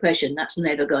the profession. That's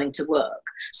never going to work.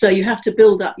 So you have to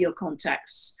build up your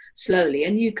contacts slowly,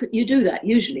 and you do that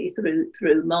usually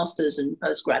through masters and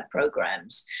postgrad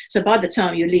programs. So by the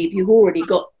time you leave, you've already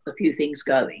got a few things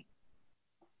going.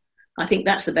 I think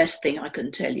that's the best thing I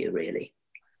can tell you, really.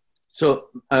 So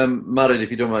Mared, if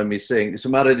you don't mind me saying, so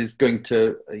Mared is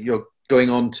you're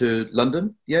going on to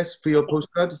London, yes, for your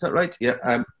postgrad, is that right?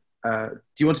 Yeah. Do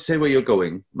you want to say where you're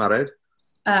going, Mared?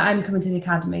 I'm coming to the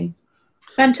academy.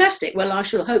 Fantastic. Well, I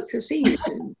shall hope to see you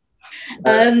soon.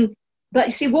 But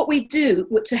you see, what we do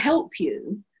to help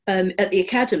you at the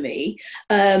academy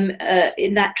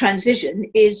in that transition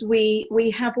is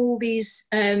we have all these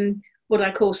what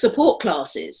I call support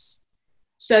classes.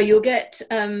 So you get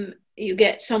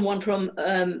someone from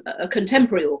a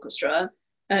contemporary orchestra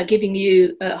giving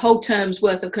you a whole term's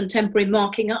worth of contemporary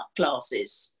marking up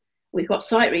classes. We've got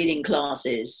sight reading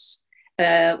classes,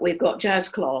 we've got jazz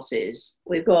classes,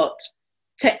 we've got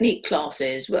technique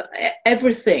classes,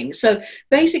 everything. So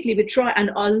basically we try,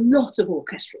 and a lot of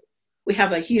orchestral. We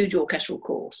have a huge orchestral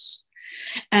course,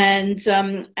 and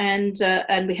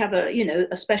we have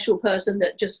a special person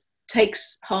that just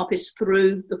takes harpists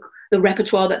through the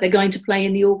repertoire that they're going to play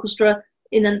in the orchestra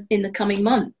in the coming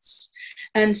months.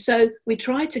 And so we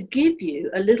try to give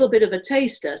you a little bit of a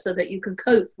taster so that you can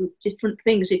cope with different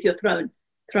things if you're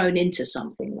thrown into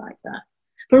something like that.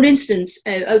 For instance,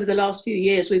 over the last few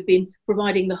years, we've been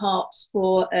providing the harps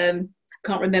for,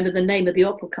 can't remember the name of the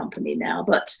opera company now,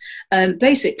 but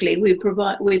basically we've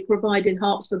provided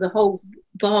harps for the whole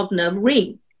Wagner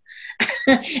ring.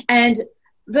 And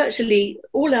virtually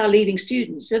all our leading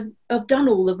students have done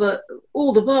all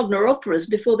the Wagner operas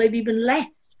before they've even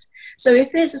left. So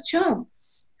if there's a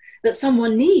chance that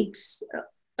someone needs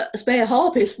a spare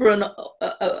harpist for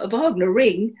a Wagner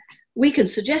ring, we can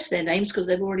suggest their names because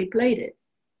they've already played it.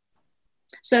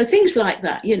 So things like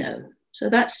that, So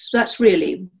that's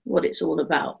really what it's all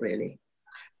about, really.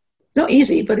 It's not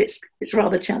easy, but it's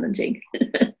rather challenging.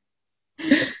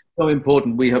 So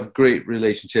important. We have great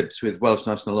relationships with Welsh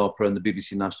National Opera and the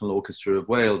BBC National Orchestra of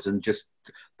Wales, and just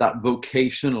that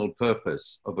vocational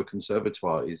purpose of a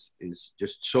conservatoire is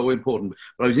just so important.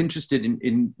 But I was interested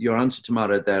in your answer to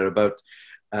Mara there about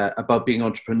being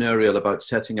entrepreneurial, about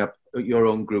setting up your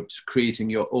own groups, creating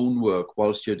your own work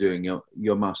whilst you're doing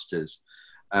your masters.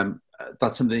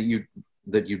 That's something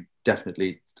that you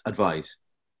definitely advise.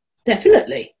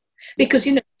 Definitely. Because,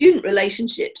 student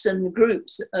relationships and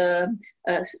groups,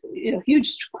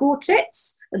 huge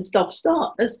quartets and stuff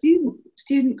start as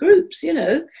student groups,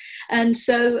 And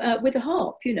so with the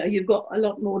harp, you've got a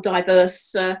lot more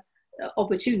diverse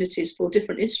opportunities for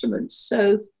different instruments.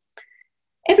 So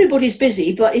everybody's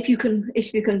busy, but if you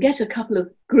can get a couple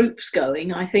of groups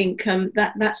going, I think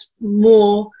that's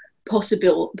more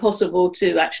possible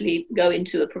to actually go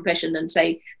into a profession and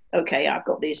say, okay, I've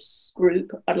got this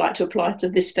group, I'd like to apply to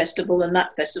this festival and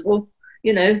that festival,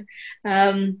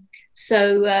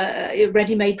 So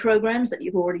ready-made programs that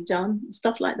you've already done,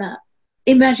 stuff like that.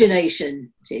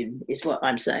 Imagination, Tim, is what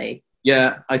I'm saying.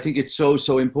 Yeah, I think it's so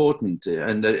important.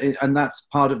 And that's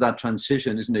part of that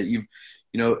transition, isn't it?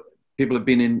 People have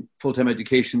been in full-time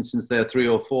education since they're 3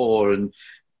 or 4 and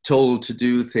told to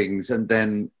do things. And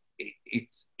then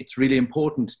it's really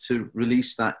important to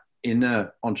release that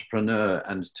inner entrepreneur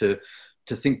and to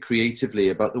think creatively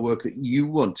about the work that you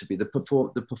want to be, the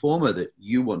performer that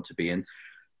you want to be. And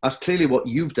that's clearly what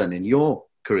you've done in your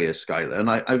career, Skaila. And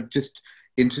I'm just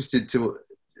interested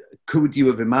could you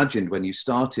have imagined when you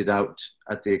started out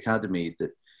at the academy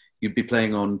that you'd be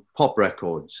playing on pop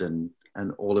records and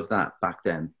all of that back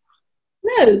then?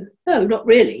 No, not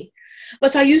really.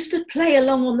 But I used to play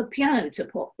along on the piano to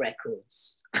pop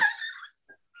records.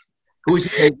 Who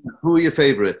are your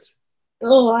favourites?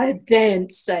 Oh, I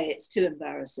daren't say, it's too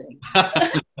embarrassing.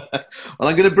 Well,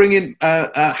 I'm going to bring in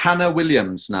Hannah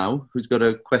Williams now, who's got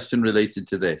a question related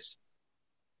to this.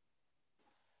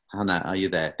 Hannah, are you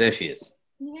there? There she is.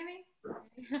 Can you hear me?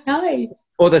 Hi.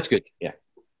 Oh, that's good. Yeah.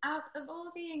 Out of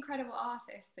all the incredible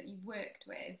artists that you've worked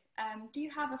with, do you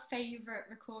have a favourite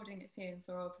recording experience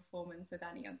or a performance with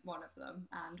any one of them,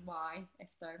 and why, if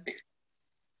so?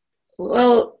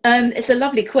 Well, it's a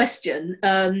lovely question.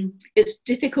 It's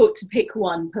difficult to pick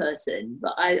one person,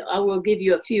 but I will give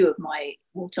you a few of my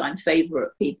all-time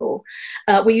favourite people.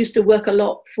 We used to work a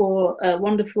lot for a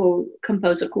wonderful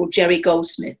composer called Jerry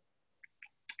Goldsmith,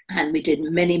 and we did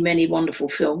many, many wonderful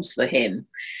films for him.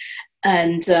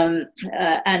 And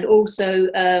also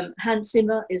Hans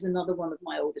Zimmer is another one of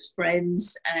my oldest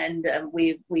friends, and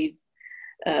we've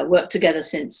worked together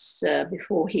since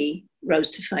before he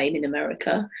rose to fame in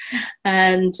America.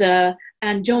 And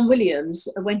John Williams,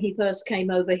 when he first came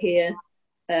over here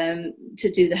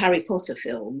to do the Harry Potter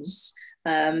films,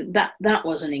 that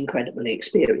was an incredible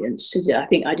experience to do. I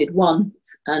think I did 1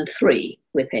 and 3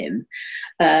 with him,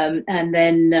 and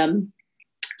then.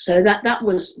 So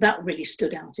that really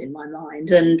stood out in my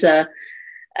mind, and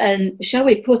shall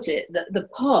we put it, that the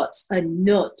parts are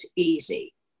not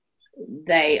easy.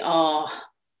 They are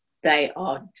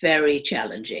very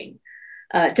challenging.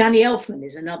 Danny Elfman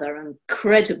is another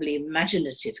incredibly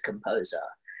imaginative composer,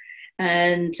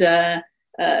 and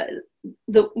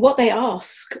what they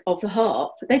ask of the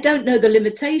harp, they don't know the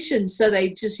limitations, so they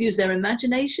just use their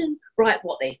imagination, write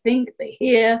what they think, they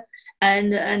hear.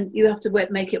 And you have to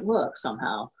make it work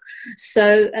somehow.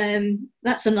 So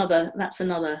that's another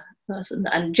person.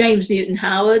 And James Newton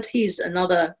Howard, he's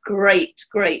another great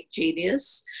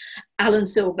genius. Alan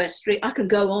Silvestri, I can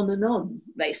go on,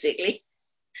 basically,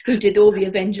 who did all the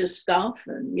Avengers stuff,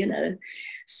 and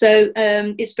So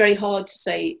it's very hard to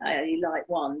say I only like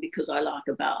one, because I like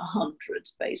about 100,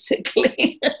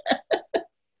 basically.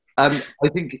 I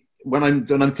think when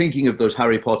I'm thinking of those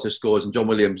Harry Potter scores, and John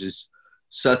Williams is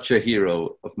such a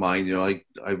hero of mine.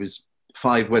 I was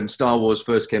 5 when Star Wars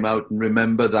first came out, and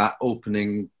remember those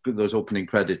opening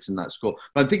credits in that score.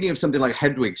 But I'm thinking of something like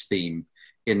Hedwig's theme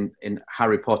in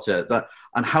Harry Potter,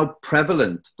 and how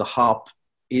prevalent the harp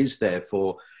is there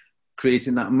for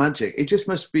creating that magic. It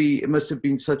must have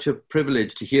been such a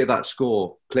privilege to hear that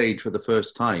score played for the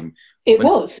first time. It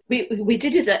was. We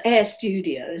did it at Air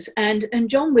Studios, and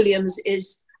John Williams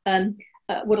is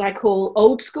what I call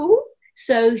old school.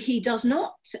 So he does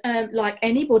not like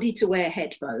anybody to wear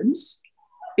headphones,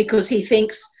 because he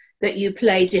thinks that you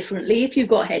play differently if you've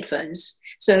got headphones.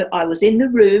 So I was in the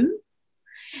room,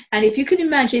 and if you can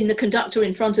imagine the conductor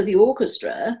in front of the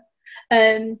orchestra,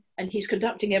 and he's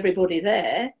conducting everybody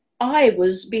there, I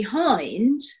was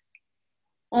behind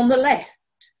on the left.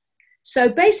 So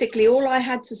basically all I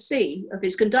had to see of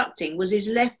his conducting was his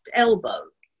left elbow.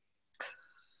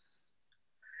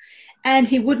 And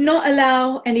he would not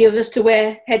allow any of us to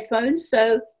wear headphones.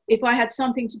 So if I had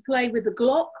something to play with the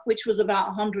Glock, which was about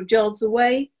 100 yards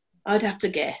away, I'd have to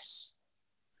guess.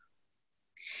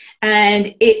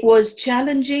 And it was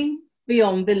challenging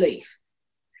beyond belief.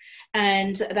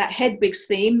 And that Hedwig's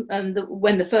theme,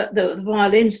 when the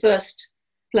violins first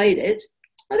played it,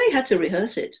 well, they had to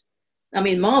rehearse it. I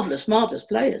mean, marvelous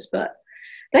players, but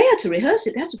they had to rehearse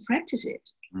it. They had to practice it.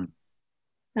 Mm.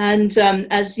 And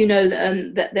as you know,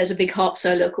 there's a big harp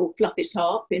solo called Fluffy's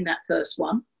Harp in that first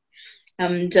one,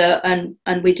 and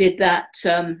we did that.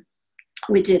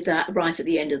 We did that right at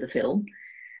the end of the film,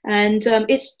 and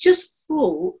it's just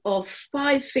full of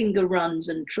 5-finger runs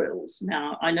and trills.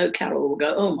 Now I know Carol will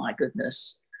go, "Oh my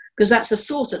goodness," because that's the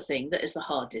sort of thing that is the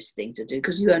hardest thing to do,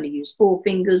 because you only use 4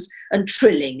 fingers, and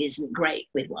trilling isn't great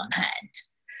with one hand.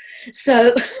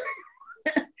 So.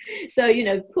 So,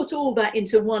 put all that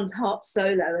into one harp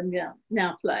solo and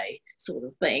now play, sort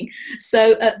of thing.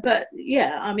 So, but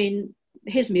yeah, I mean,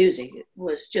 his music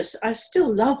was just, I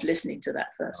still love listening to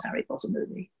that first Harry Potter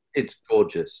movie. It's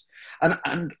gorgeous.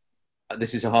 And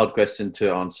this is a hard question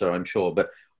to answer, I'm sure, but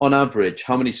on average,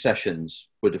 how many sessions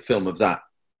would a film of that,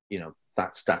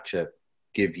 that stature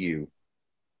give you?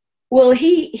 Well,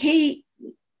 he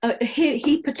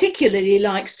particularly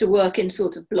likes to work in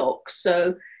sort of blocks.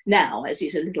 So, now, as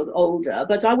he's a little older,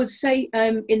 but I would say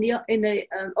in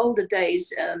the older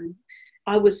days,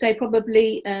 I would say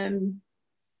probably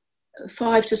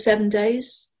 5 to 7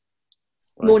 days,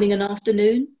 right. Morning and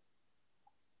afternoon,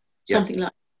 something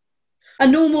like that.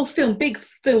 A normal film, big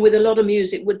film with a lot of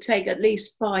music, would take at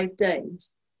least 5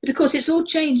 days. But of course, it's all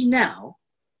changed now,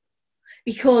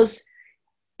 because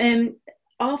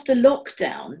after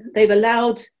lockdown, they've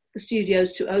allowed the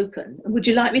studios to open. Would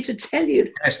you like me to tell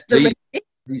you? Yes, please.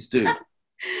 Please do.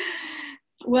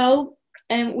 Well,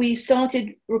 we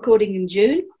started recording in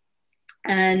June,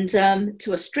 and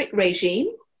to a strict regime,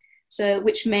 so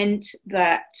which meant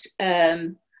that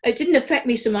it didn't affect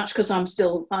me so much because I'm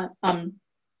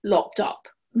locked up.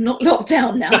 I'm not locked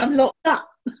down now. I'm locked up.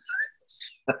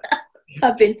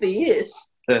 I've been for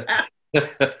years.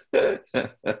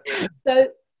 So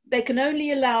they can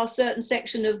only allow a certain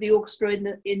section of the orchestra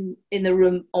in the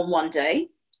room on one day.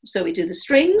 So we do the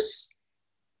strings,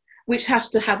 which has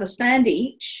to have a stand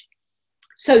each,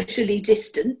 socially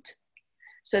distant.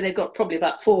 So they've got probably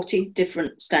about 40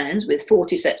 different stands with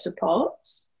 40 sets of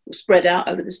parts spread out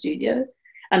over the studio.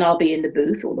 And I'll be in the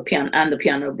booth, or the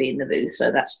piano will be in the booth,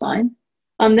 so that's fine.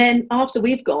 And then after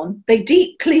we've gone, they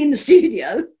deep clean the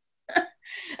studio.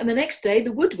 And the next day,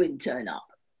 the woodwind turn up.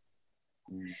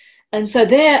 Mm. And so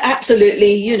they're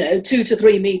absolutely, 2 to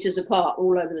 3 meters apart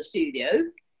all over the studio.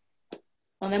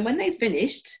 And then when they've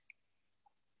finished,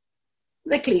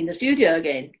 they clean the studio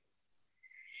again.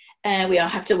 And we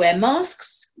have to wear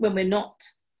masks when we're not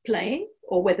playing,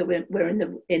 or whether we're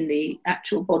in the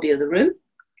actual body of the room.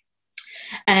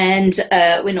 And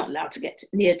we're not allowed to get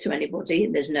near to anybody.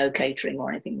 There's no catering or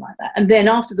anything like that. And then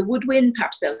after the woodwind,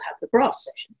 perhaps they'll have the brass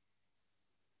session.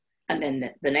 And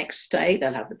then the next day,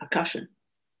 they'll have the percussion.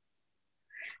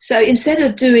 So instead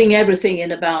of doing everything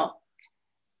in about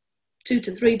 2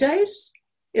 to 3 days,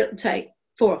 it'll take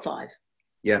 4 or 5.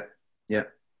 Yeah.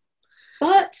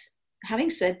 But having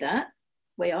said that,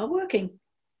 we are working.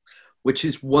 Which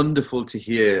is wonderful to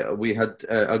hear. We had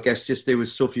our guest yesterday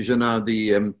was Sophie Genard,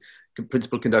 the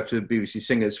principal conductor of BBC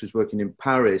Singers, who's working in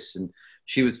Paris, and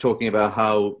she was talking about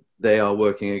how they are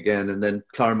working again. And then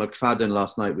Clara McFadden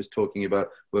last night was talking about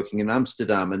working in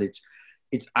Amsterdam, and it's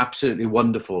absolutely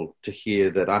wonderful to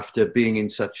hear that after being in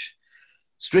such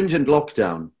stringent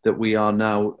lockdown that we are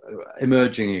now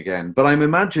emerging again. But I'm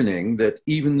imagining that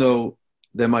even though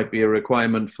there might be a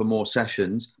requirement for more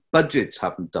sessions, budgets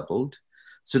haven't doubled.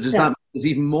 So does that mean there's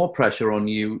even more pressure on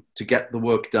you to get the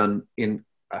work done in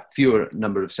a fewer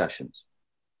number of sessions?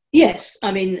 Yes.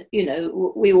 I mean,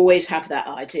 we always have that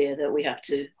idea that we have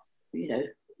to,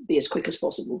 be as quick as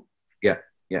possible. Yeah.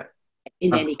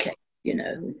 In any case,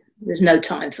 there's no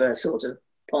time for sort of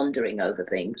pondering over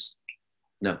things.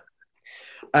 No.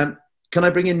 Can I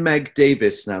bring in Meg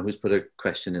Davis now, who's put a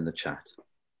question in the chat?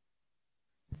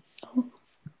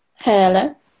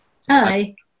 Hello.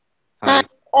 Hi. Hi.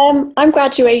 I'm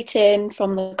graduating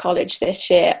from the college this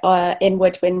year in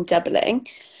woodwind doubling.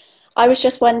 I was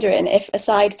just wondering if,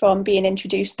 aside from being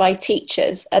introduced by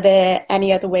teachers, are there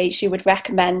any other ways you would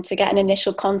recommend to get an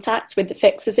initial contact with the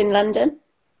fixers in London?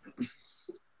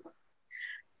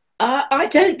 I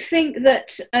don't think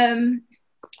that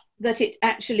it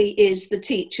actually is the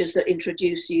teachers that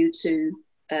introduce you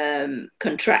to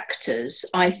contractors.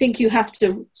 I think you have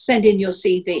to send in your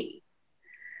CV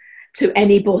to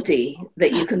anybody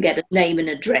that you can get a name and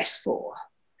address for,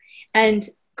 and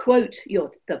quote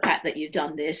the fact that you've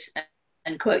done this,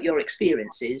 and quote your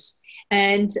experiences,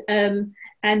 and then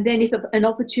if an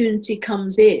opportunity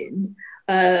comes in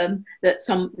that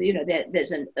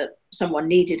there's someone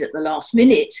needed at the last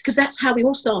minute, because that's how we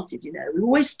all started. We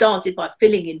always started by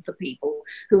filling in for people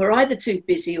who were either too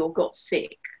busy or got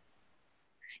sick.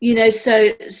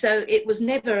 So it was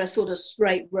never a sort of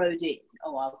straight road in.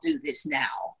 Oh, I'll do this now.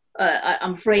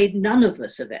 I'm afraid none of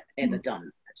us have ever done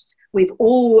that. We've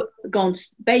all gone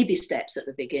baby steps at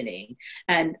the beginning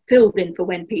and filled in for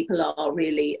when people are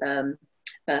really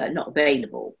not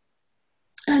available.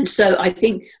 And so I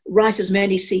think write as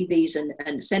many CVs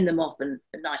and send them off and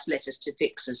nice letters to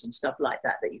fixers and stuff like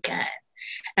that you can.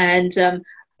 And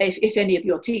if any of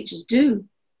your teachers do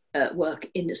work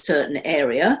in a certain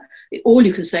area, all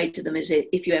you can say to them is,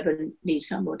 if you ever need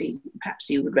somebody, perhaps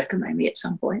you would recommend me at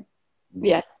some point.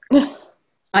 Yeah.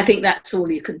 I think that's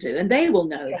all you can do, and they will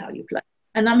know how you play.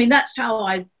 And I mean, that's how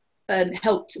I've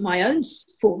helped my own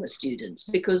former students,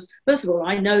 because first of all,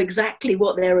 I know exactly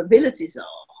what their abilities are,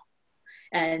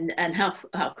 and how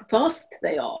fast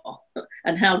they are,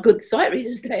 and how good sight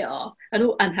readers they are,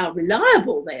 and how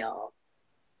reliable they are.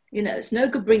 It's no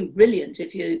good being brilliant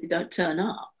if you don't turn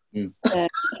up. Mm.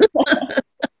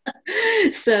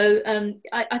 So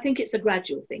I think it's a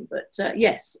gradual thing, but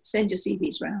yes, send your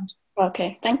CVs round.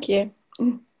 Okay, thank you.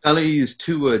 Ali used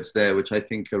 2 words there which I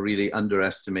think are really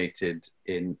underestimated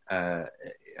and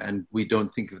we don't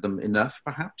think of them enough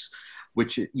perhaps,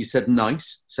 which you said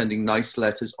nice, sending nice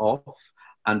letters off,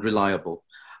 and reliable.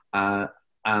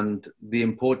 And the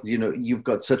important, you've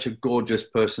got such a gorgeous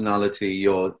personality,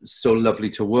 you're so lovely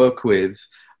to work with.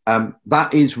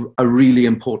 That is a really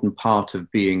important part of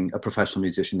being a professional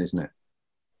musician, isn't it?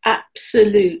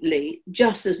 Absolutely,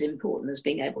 just as important as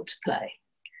being able to play.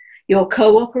 your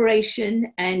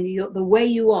cooperation and the way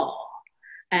you are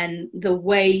and the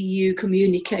way you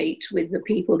communicate with the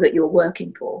people that you're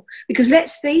working for. Because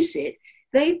let's face it,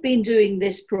 they've been doing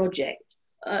this project,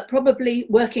 probably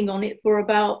working on it for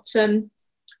about,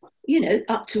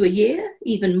 up to a year,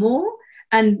 even more.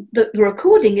 And the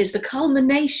recording is the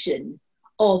culmination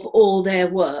of all their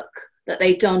work that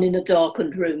they've done in a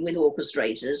darkened room with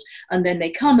orchestrators. And then they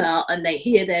come out and they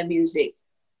hear their music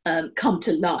come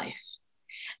to life.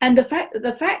 And the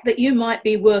fact that you might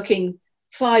be working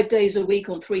 5 days a week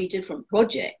on 3 different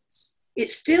projects, it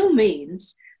still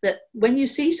means that when you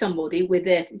see somebody with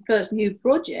their first new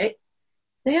project,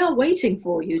 they are waiting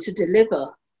for you to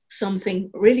deliver something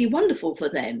really wonderful for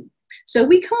them. So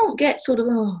we can't get sort of,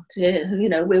 oh dear,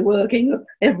 we're working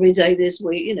every day this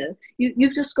week.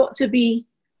 You've just got to be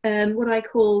what I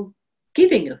call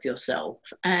giving of yourself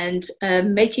and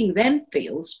making them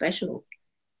feel special.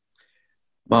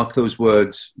 Mark those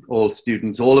words, all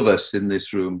students, all of us in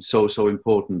this room, so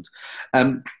important.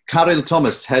 Carol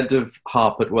Thomas, head of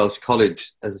harp at Welsh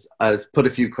College, has put a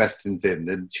few questions in,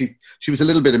 and she was a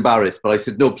little bit embarrassed, but I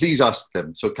said, no, please ask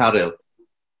them. So Carol.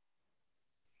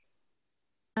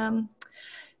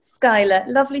 Skaila,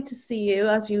 lovely to see you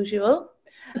as usual.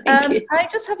 I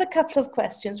just have a couple of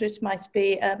questions which might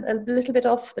be a little bit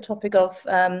off the topic of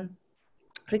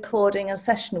recording and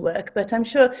session work, but I'm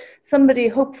sure somebody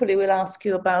hopefully will ask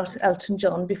you about Elton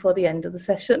John before the end of the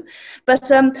session.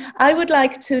 But I would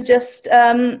like to just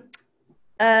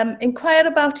inquire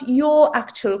about your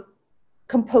actual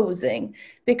composing,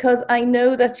 because I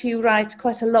know that you write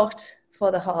quite a lot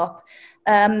for the harp.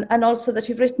 And also that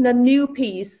you've written a new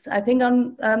piece, I think,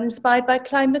 on inspired by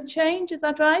climate change. Is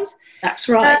that right? That's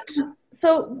right.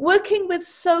 So working with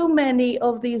so many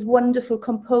of these wonderful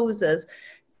composers,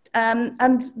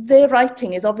 and their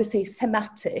writing is obviously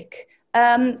thematic.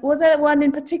 Was there one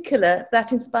in particular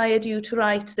that inspired you to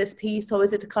write this piece, or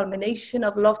is it a culmination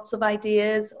of lots of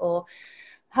ideas, or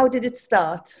how did it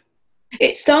start?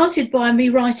 It started by me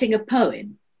writing a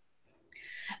poem.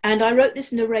 And I wrote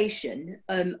this narration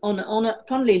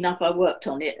funnily enough, I worked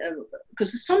on it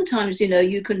because sometimes,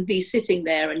 you can be sitting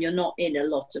there and you're not in a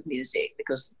lot of music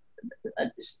because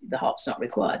the harp's not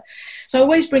required. So I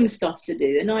always bring stuff to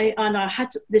do. And I had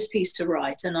this piece to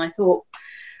write, and I thought,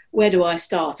 where do I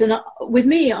start? And with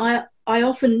me, I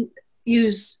often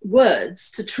use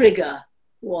words to trigger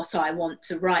what I want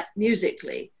to write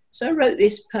musically. So I wrote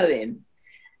this poem,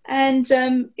 and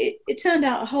it turned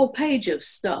out a whole page of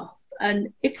stuff.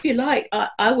 And if you like,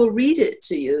 I will read it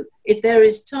to you if there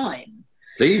is time.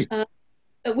 Please.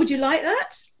 Would you like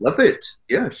that? Love it,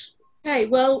 yes. Okay,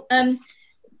 well,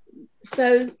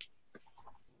 so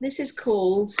this is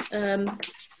called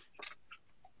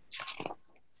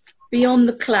Beyond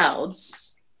the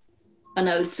Clouds, an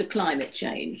ode to climate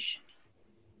change.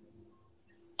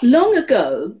 Long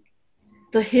ago,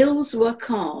 the hills were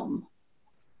calm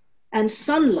and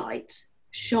sunlight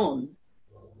shone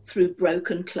through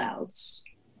broken clouds.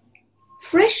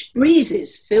 Fresh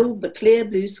breezes filled the clear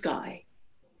blue sky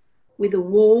with a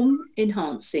warm,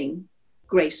 enhancing,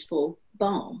 graceful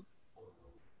balm.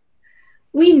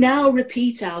 We now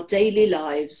repeat our daily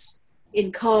lives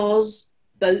in cars,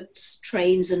 boats,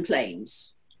 trains, and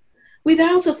planes,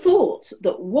 without a thought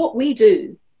that what we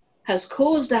do has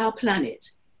caused our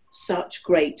planet such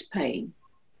great pain.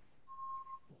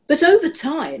 But over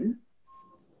time,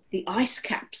 the ice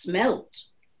caps melt.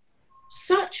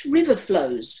 Such river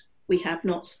flows we have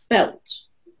not felt.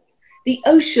 The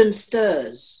ocean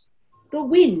stirs, the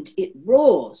wind it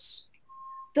roars,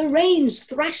 the rains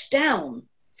thrash down,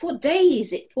 for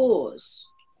days it pours.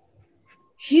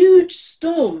 Huge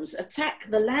storms attack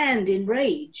the land in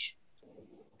rage.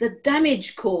 The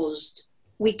damage caused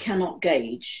we cannot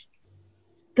gauge.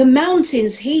 The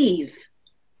mountains heave,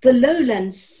 the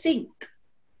lowlands sink.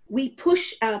 We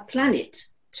push our planet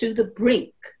to the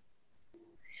brink.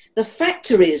 The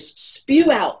factories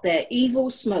spew out their evil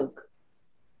smoke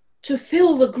to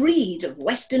fill the greed of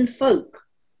Western folk.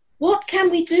 What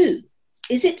can we do?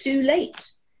 Is it too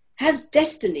late? Has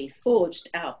destiny forged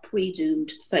our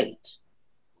predoomed fate?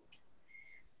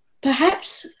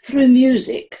 Perhaps through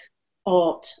music,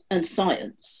 art, and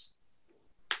science,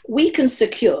 we can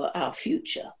secure our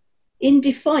future in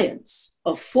defiance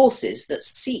of forces that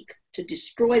seek to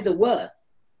destroy the worth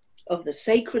of the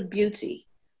sacred beauty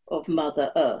of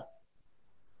Mother Earth.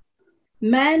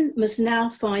 Man must now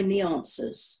find the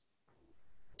answers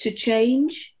to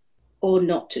change or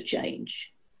not to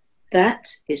change. That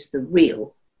is the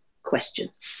real question.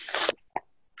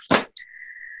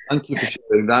 Thank you for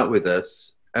sharing that with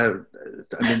us.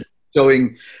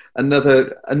 showing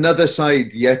another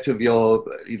side yet of your,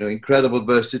 incredible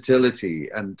versatility,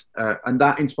 and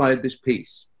that inspired this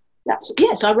piece.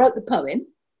 Yes, I wrote the poem.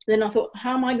 Then I thought,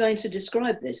 how am I going to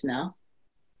describe this now?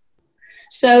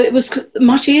 So it was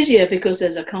much easier because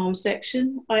there's a calm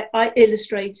section. I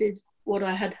illustrated what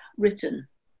I had written.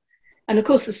 And of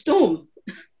course, the storm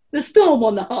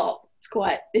on the harp is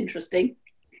quite interesting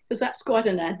because that's quite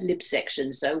an ad-lib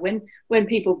section. So when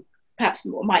people perhaps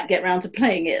might get around to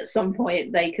playing it at some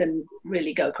point, they can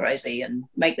really go crazy and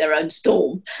make their own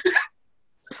storm.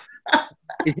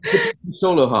 Is this a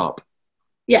solo harp?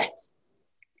 Yes.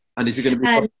 And is it going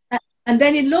to be... And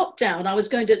then in lockdown, I was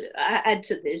going to add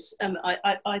to this.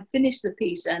 I finished the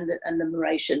piece and the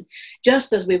narration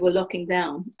just as we were locking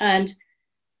down. And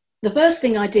the first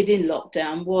thing I did in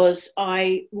lockdown was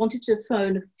I wanted to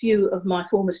phone a few of my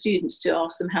former students to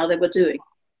ask them how they were doing.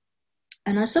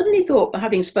 And I suddenly thought,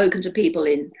 having spoken to people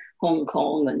in Hong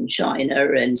Kong and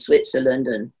China and Switzerland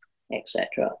and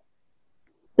etc.,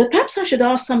 that perhaps I should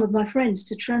ask some of my friends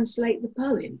to translate the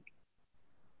poem.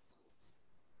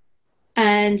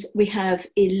 And we have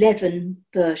 11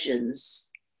 versions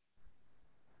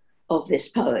of this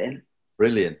poem.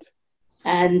 Brilliant.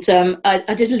 And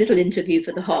I did a little interview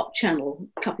for the Harp Channel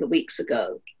a couple of weeks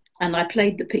ago, and I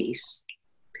played the piece.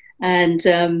 And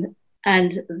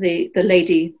the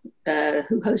lady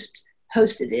who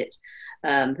hosted it,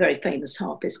 very famous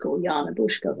harpist called Jana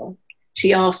Bushkova,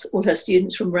 she asked all her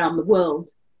students from around the world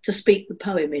to speak the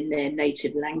poem in their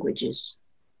native languages.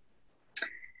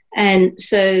 And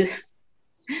so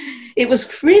it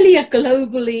was really a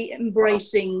globally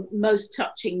embracing, most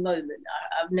touching moment.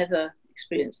 I've never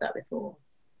experienced that before.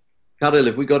 Carol,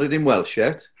 have we got it in Welsh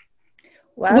yet?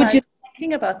 Well, I'm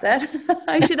thinking about that.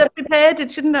 I should have prepared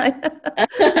it, shouldn't I?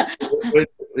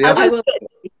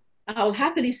 I'll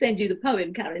happily send you the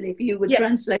poem, Carol, if you would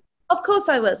translate. Of course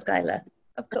I will, Skaila.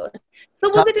 Of course. So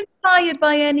was it inspired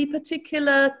by any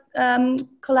particular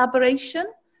collaboration?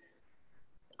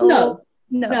 No.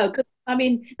 I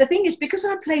mean, the thing is, because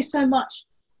I play so much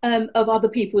of other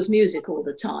people's music all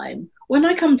the time, when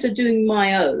I come to doing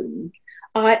my own,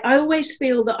 I always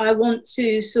feel that I want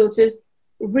to sort of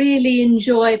really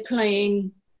enjoy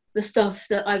playing the stuff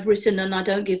that I've written, and I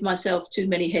don't give myself too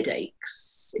many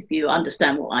headaches, if you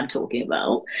understand what I'm talking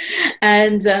about.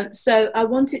 And so I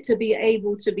want it to be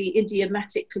able to be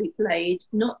idiomatically played,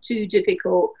 not too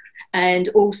difficult, and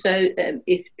also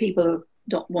if people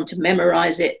don't want to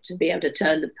memorize it, to be able to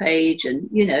turn the page and,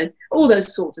 all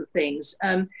those sort of things.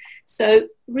 So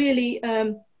really,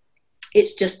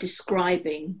 it's just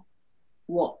describing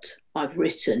what I've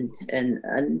written, and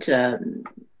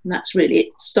that's really,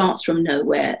 it starts from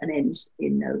nowhere and ends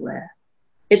in nowhere.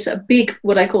 It's a big,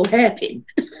 what I call hairpin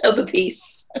of a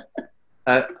piece.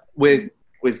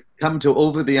 We've come to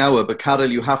over the hour, but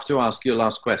Carol, you have to ask your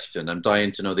last question. I'm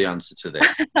dying to know the answer to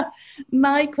this.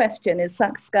 My question is,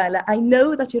 Skaila, I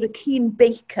know that you're a keen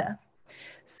baker.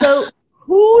 So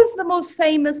who's the most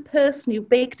famous person you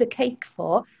baked a cake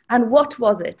for, and what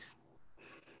was it?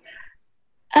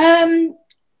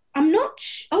 I'm not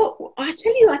oh, I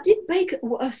tell you, I did bake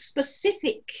a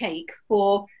specific cake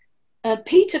for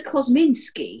Peter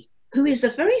Kosminski, who is a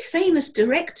very famous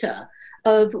director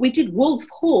we did Wolf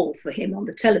Hall for him on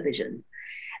the television.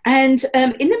 And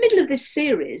in the middle of this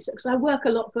series, because I work a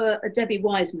lot for Debbie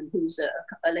Wiseman, who's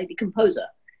a lady composer,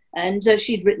 and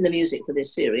she'd written the music for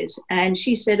this series. And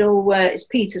she said, it's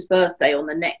Peter's birthday on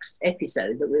the next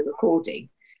episode that we're recording,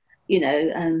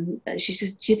 and she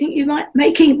said, do you think you might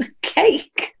make him a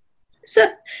cake?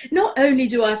 So not only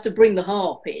do I have to bring the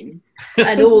harp in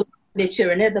and all the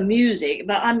furniture and the music,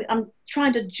 but I'm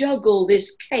trying to juggle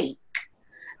this cake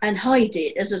and hide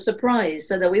it as a surprise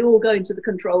so that we all go into the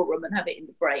control room and have it in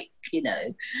the break,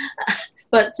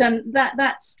 But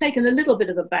that's taken a little bit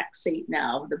of a backseat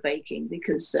now, the baking,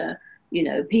 because,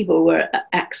 people were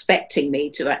expecting me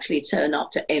to actually turn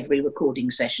up to every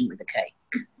recording session with a cake.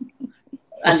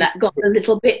 And that got a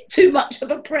little bit too much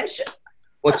of a pressure.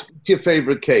 What's your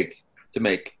favourite cake to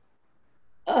make?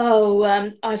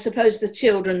 I suppose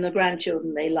the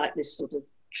grandchildren, they like this sort of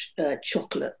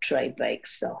chocolate tray bake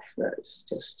stuff that's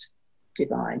just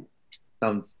divine.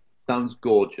 Sounds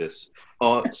gorgeous.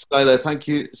 Skaila, thank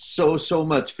you so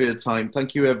much for your time.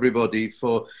 Thank you everybody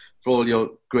for all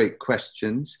your great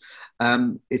questions.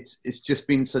 It's just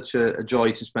been such a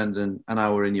joy to spend an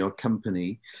hour in your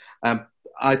company.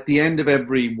 At the end of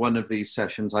every one of these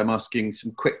sessions, I'm asking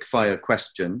some quick fire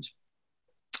questions.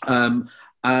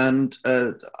 And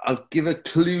I'll give a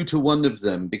clue to one of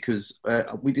them, because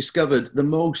we discovered the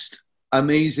most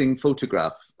amazing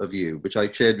photograph of you, which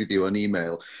I shared with you on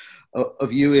email.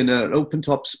 of you in an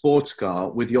open-top sports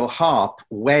car with your harp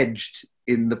wedged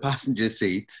in the passenger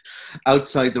seat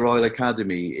outside the Royal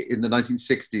Academy in the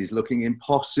 1960s, looking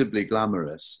impossibly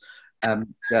glamorous.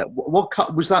 What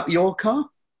car was that? Your car?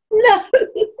 No,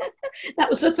 that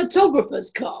was the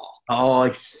photographer's car. Oh,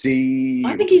 I see.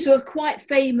 I think he's a quite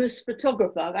famous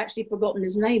photographer. I've actually forgotten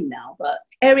his name now, but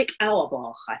Eric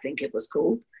Auerbach, I think it was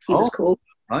called. He was called.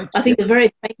 Right. I think a very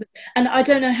famous. And I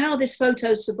don't know how this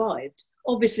photo survived.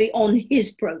 Obviously on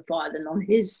his profile and on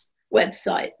his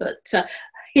website, but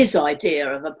his idea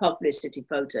of a publicity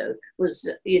photo was,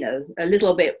 you know, a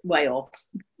little bit way off.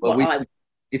 Well,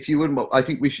 if you wouldn't, I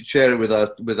think we should share it with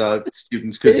our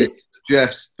students, because it's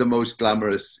just the most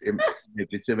glamorous image.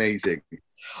 It's amazing.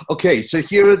 Okay, so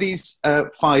here are these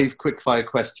 5 quick-fire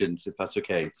questions, if that's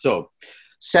okay. So,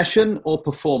 session or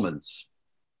performance?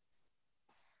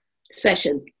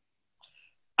 Session.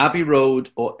 Abbey Road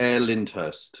or Air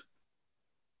Lyndhurst?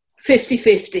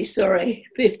 50-50, sorry.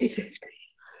 50-50.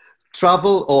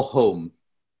 Travel or home?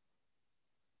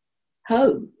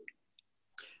 Home.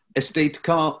 Estate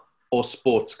car or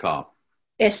sports car?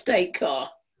 Estate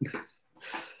car.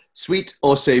 Sweet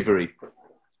or savoury?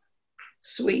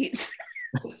 Sweet.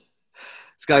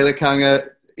 Skaila Kanga,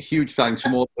 huge thanks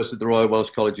from all of us at the Royal Welsh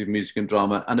College of Music and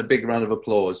Drama, and a big round of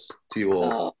applause to you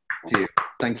all. Oh. To you.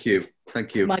 Thank you.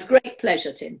 Thank you. My great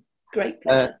pleasure, Tim. Great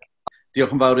pleasure.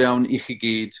 Diolch yn fawr iawn I chi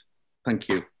gyd. Thank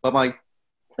you. Bye-bye.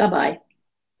 Bye-bye.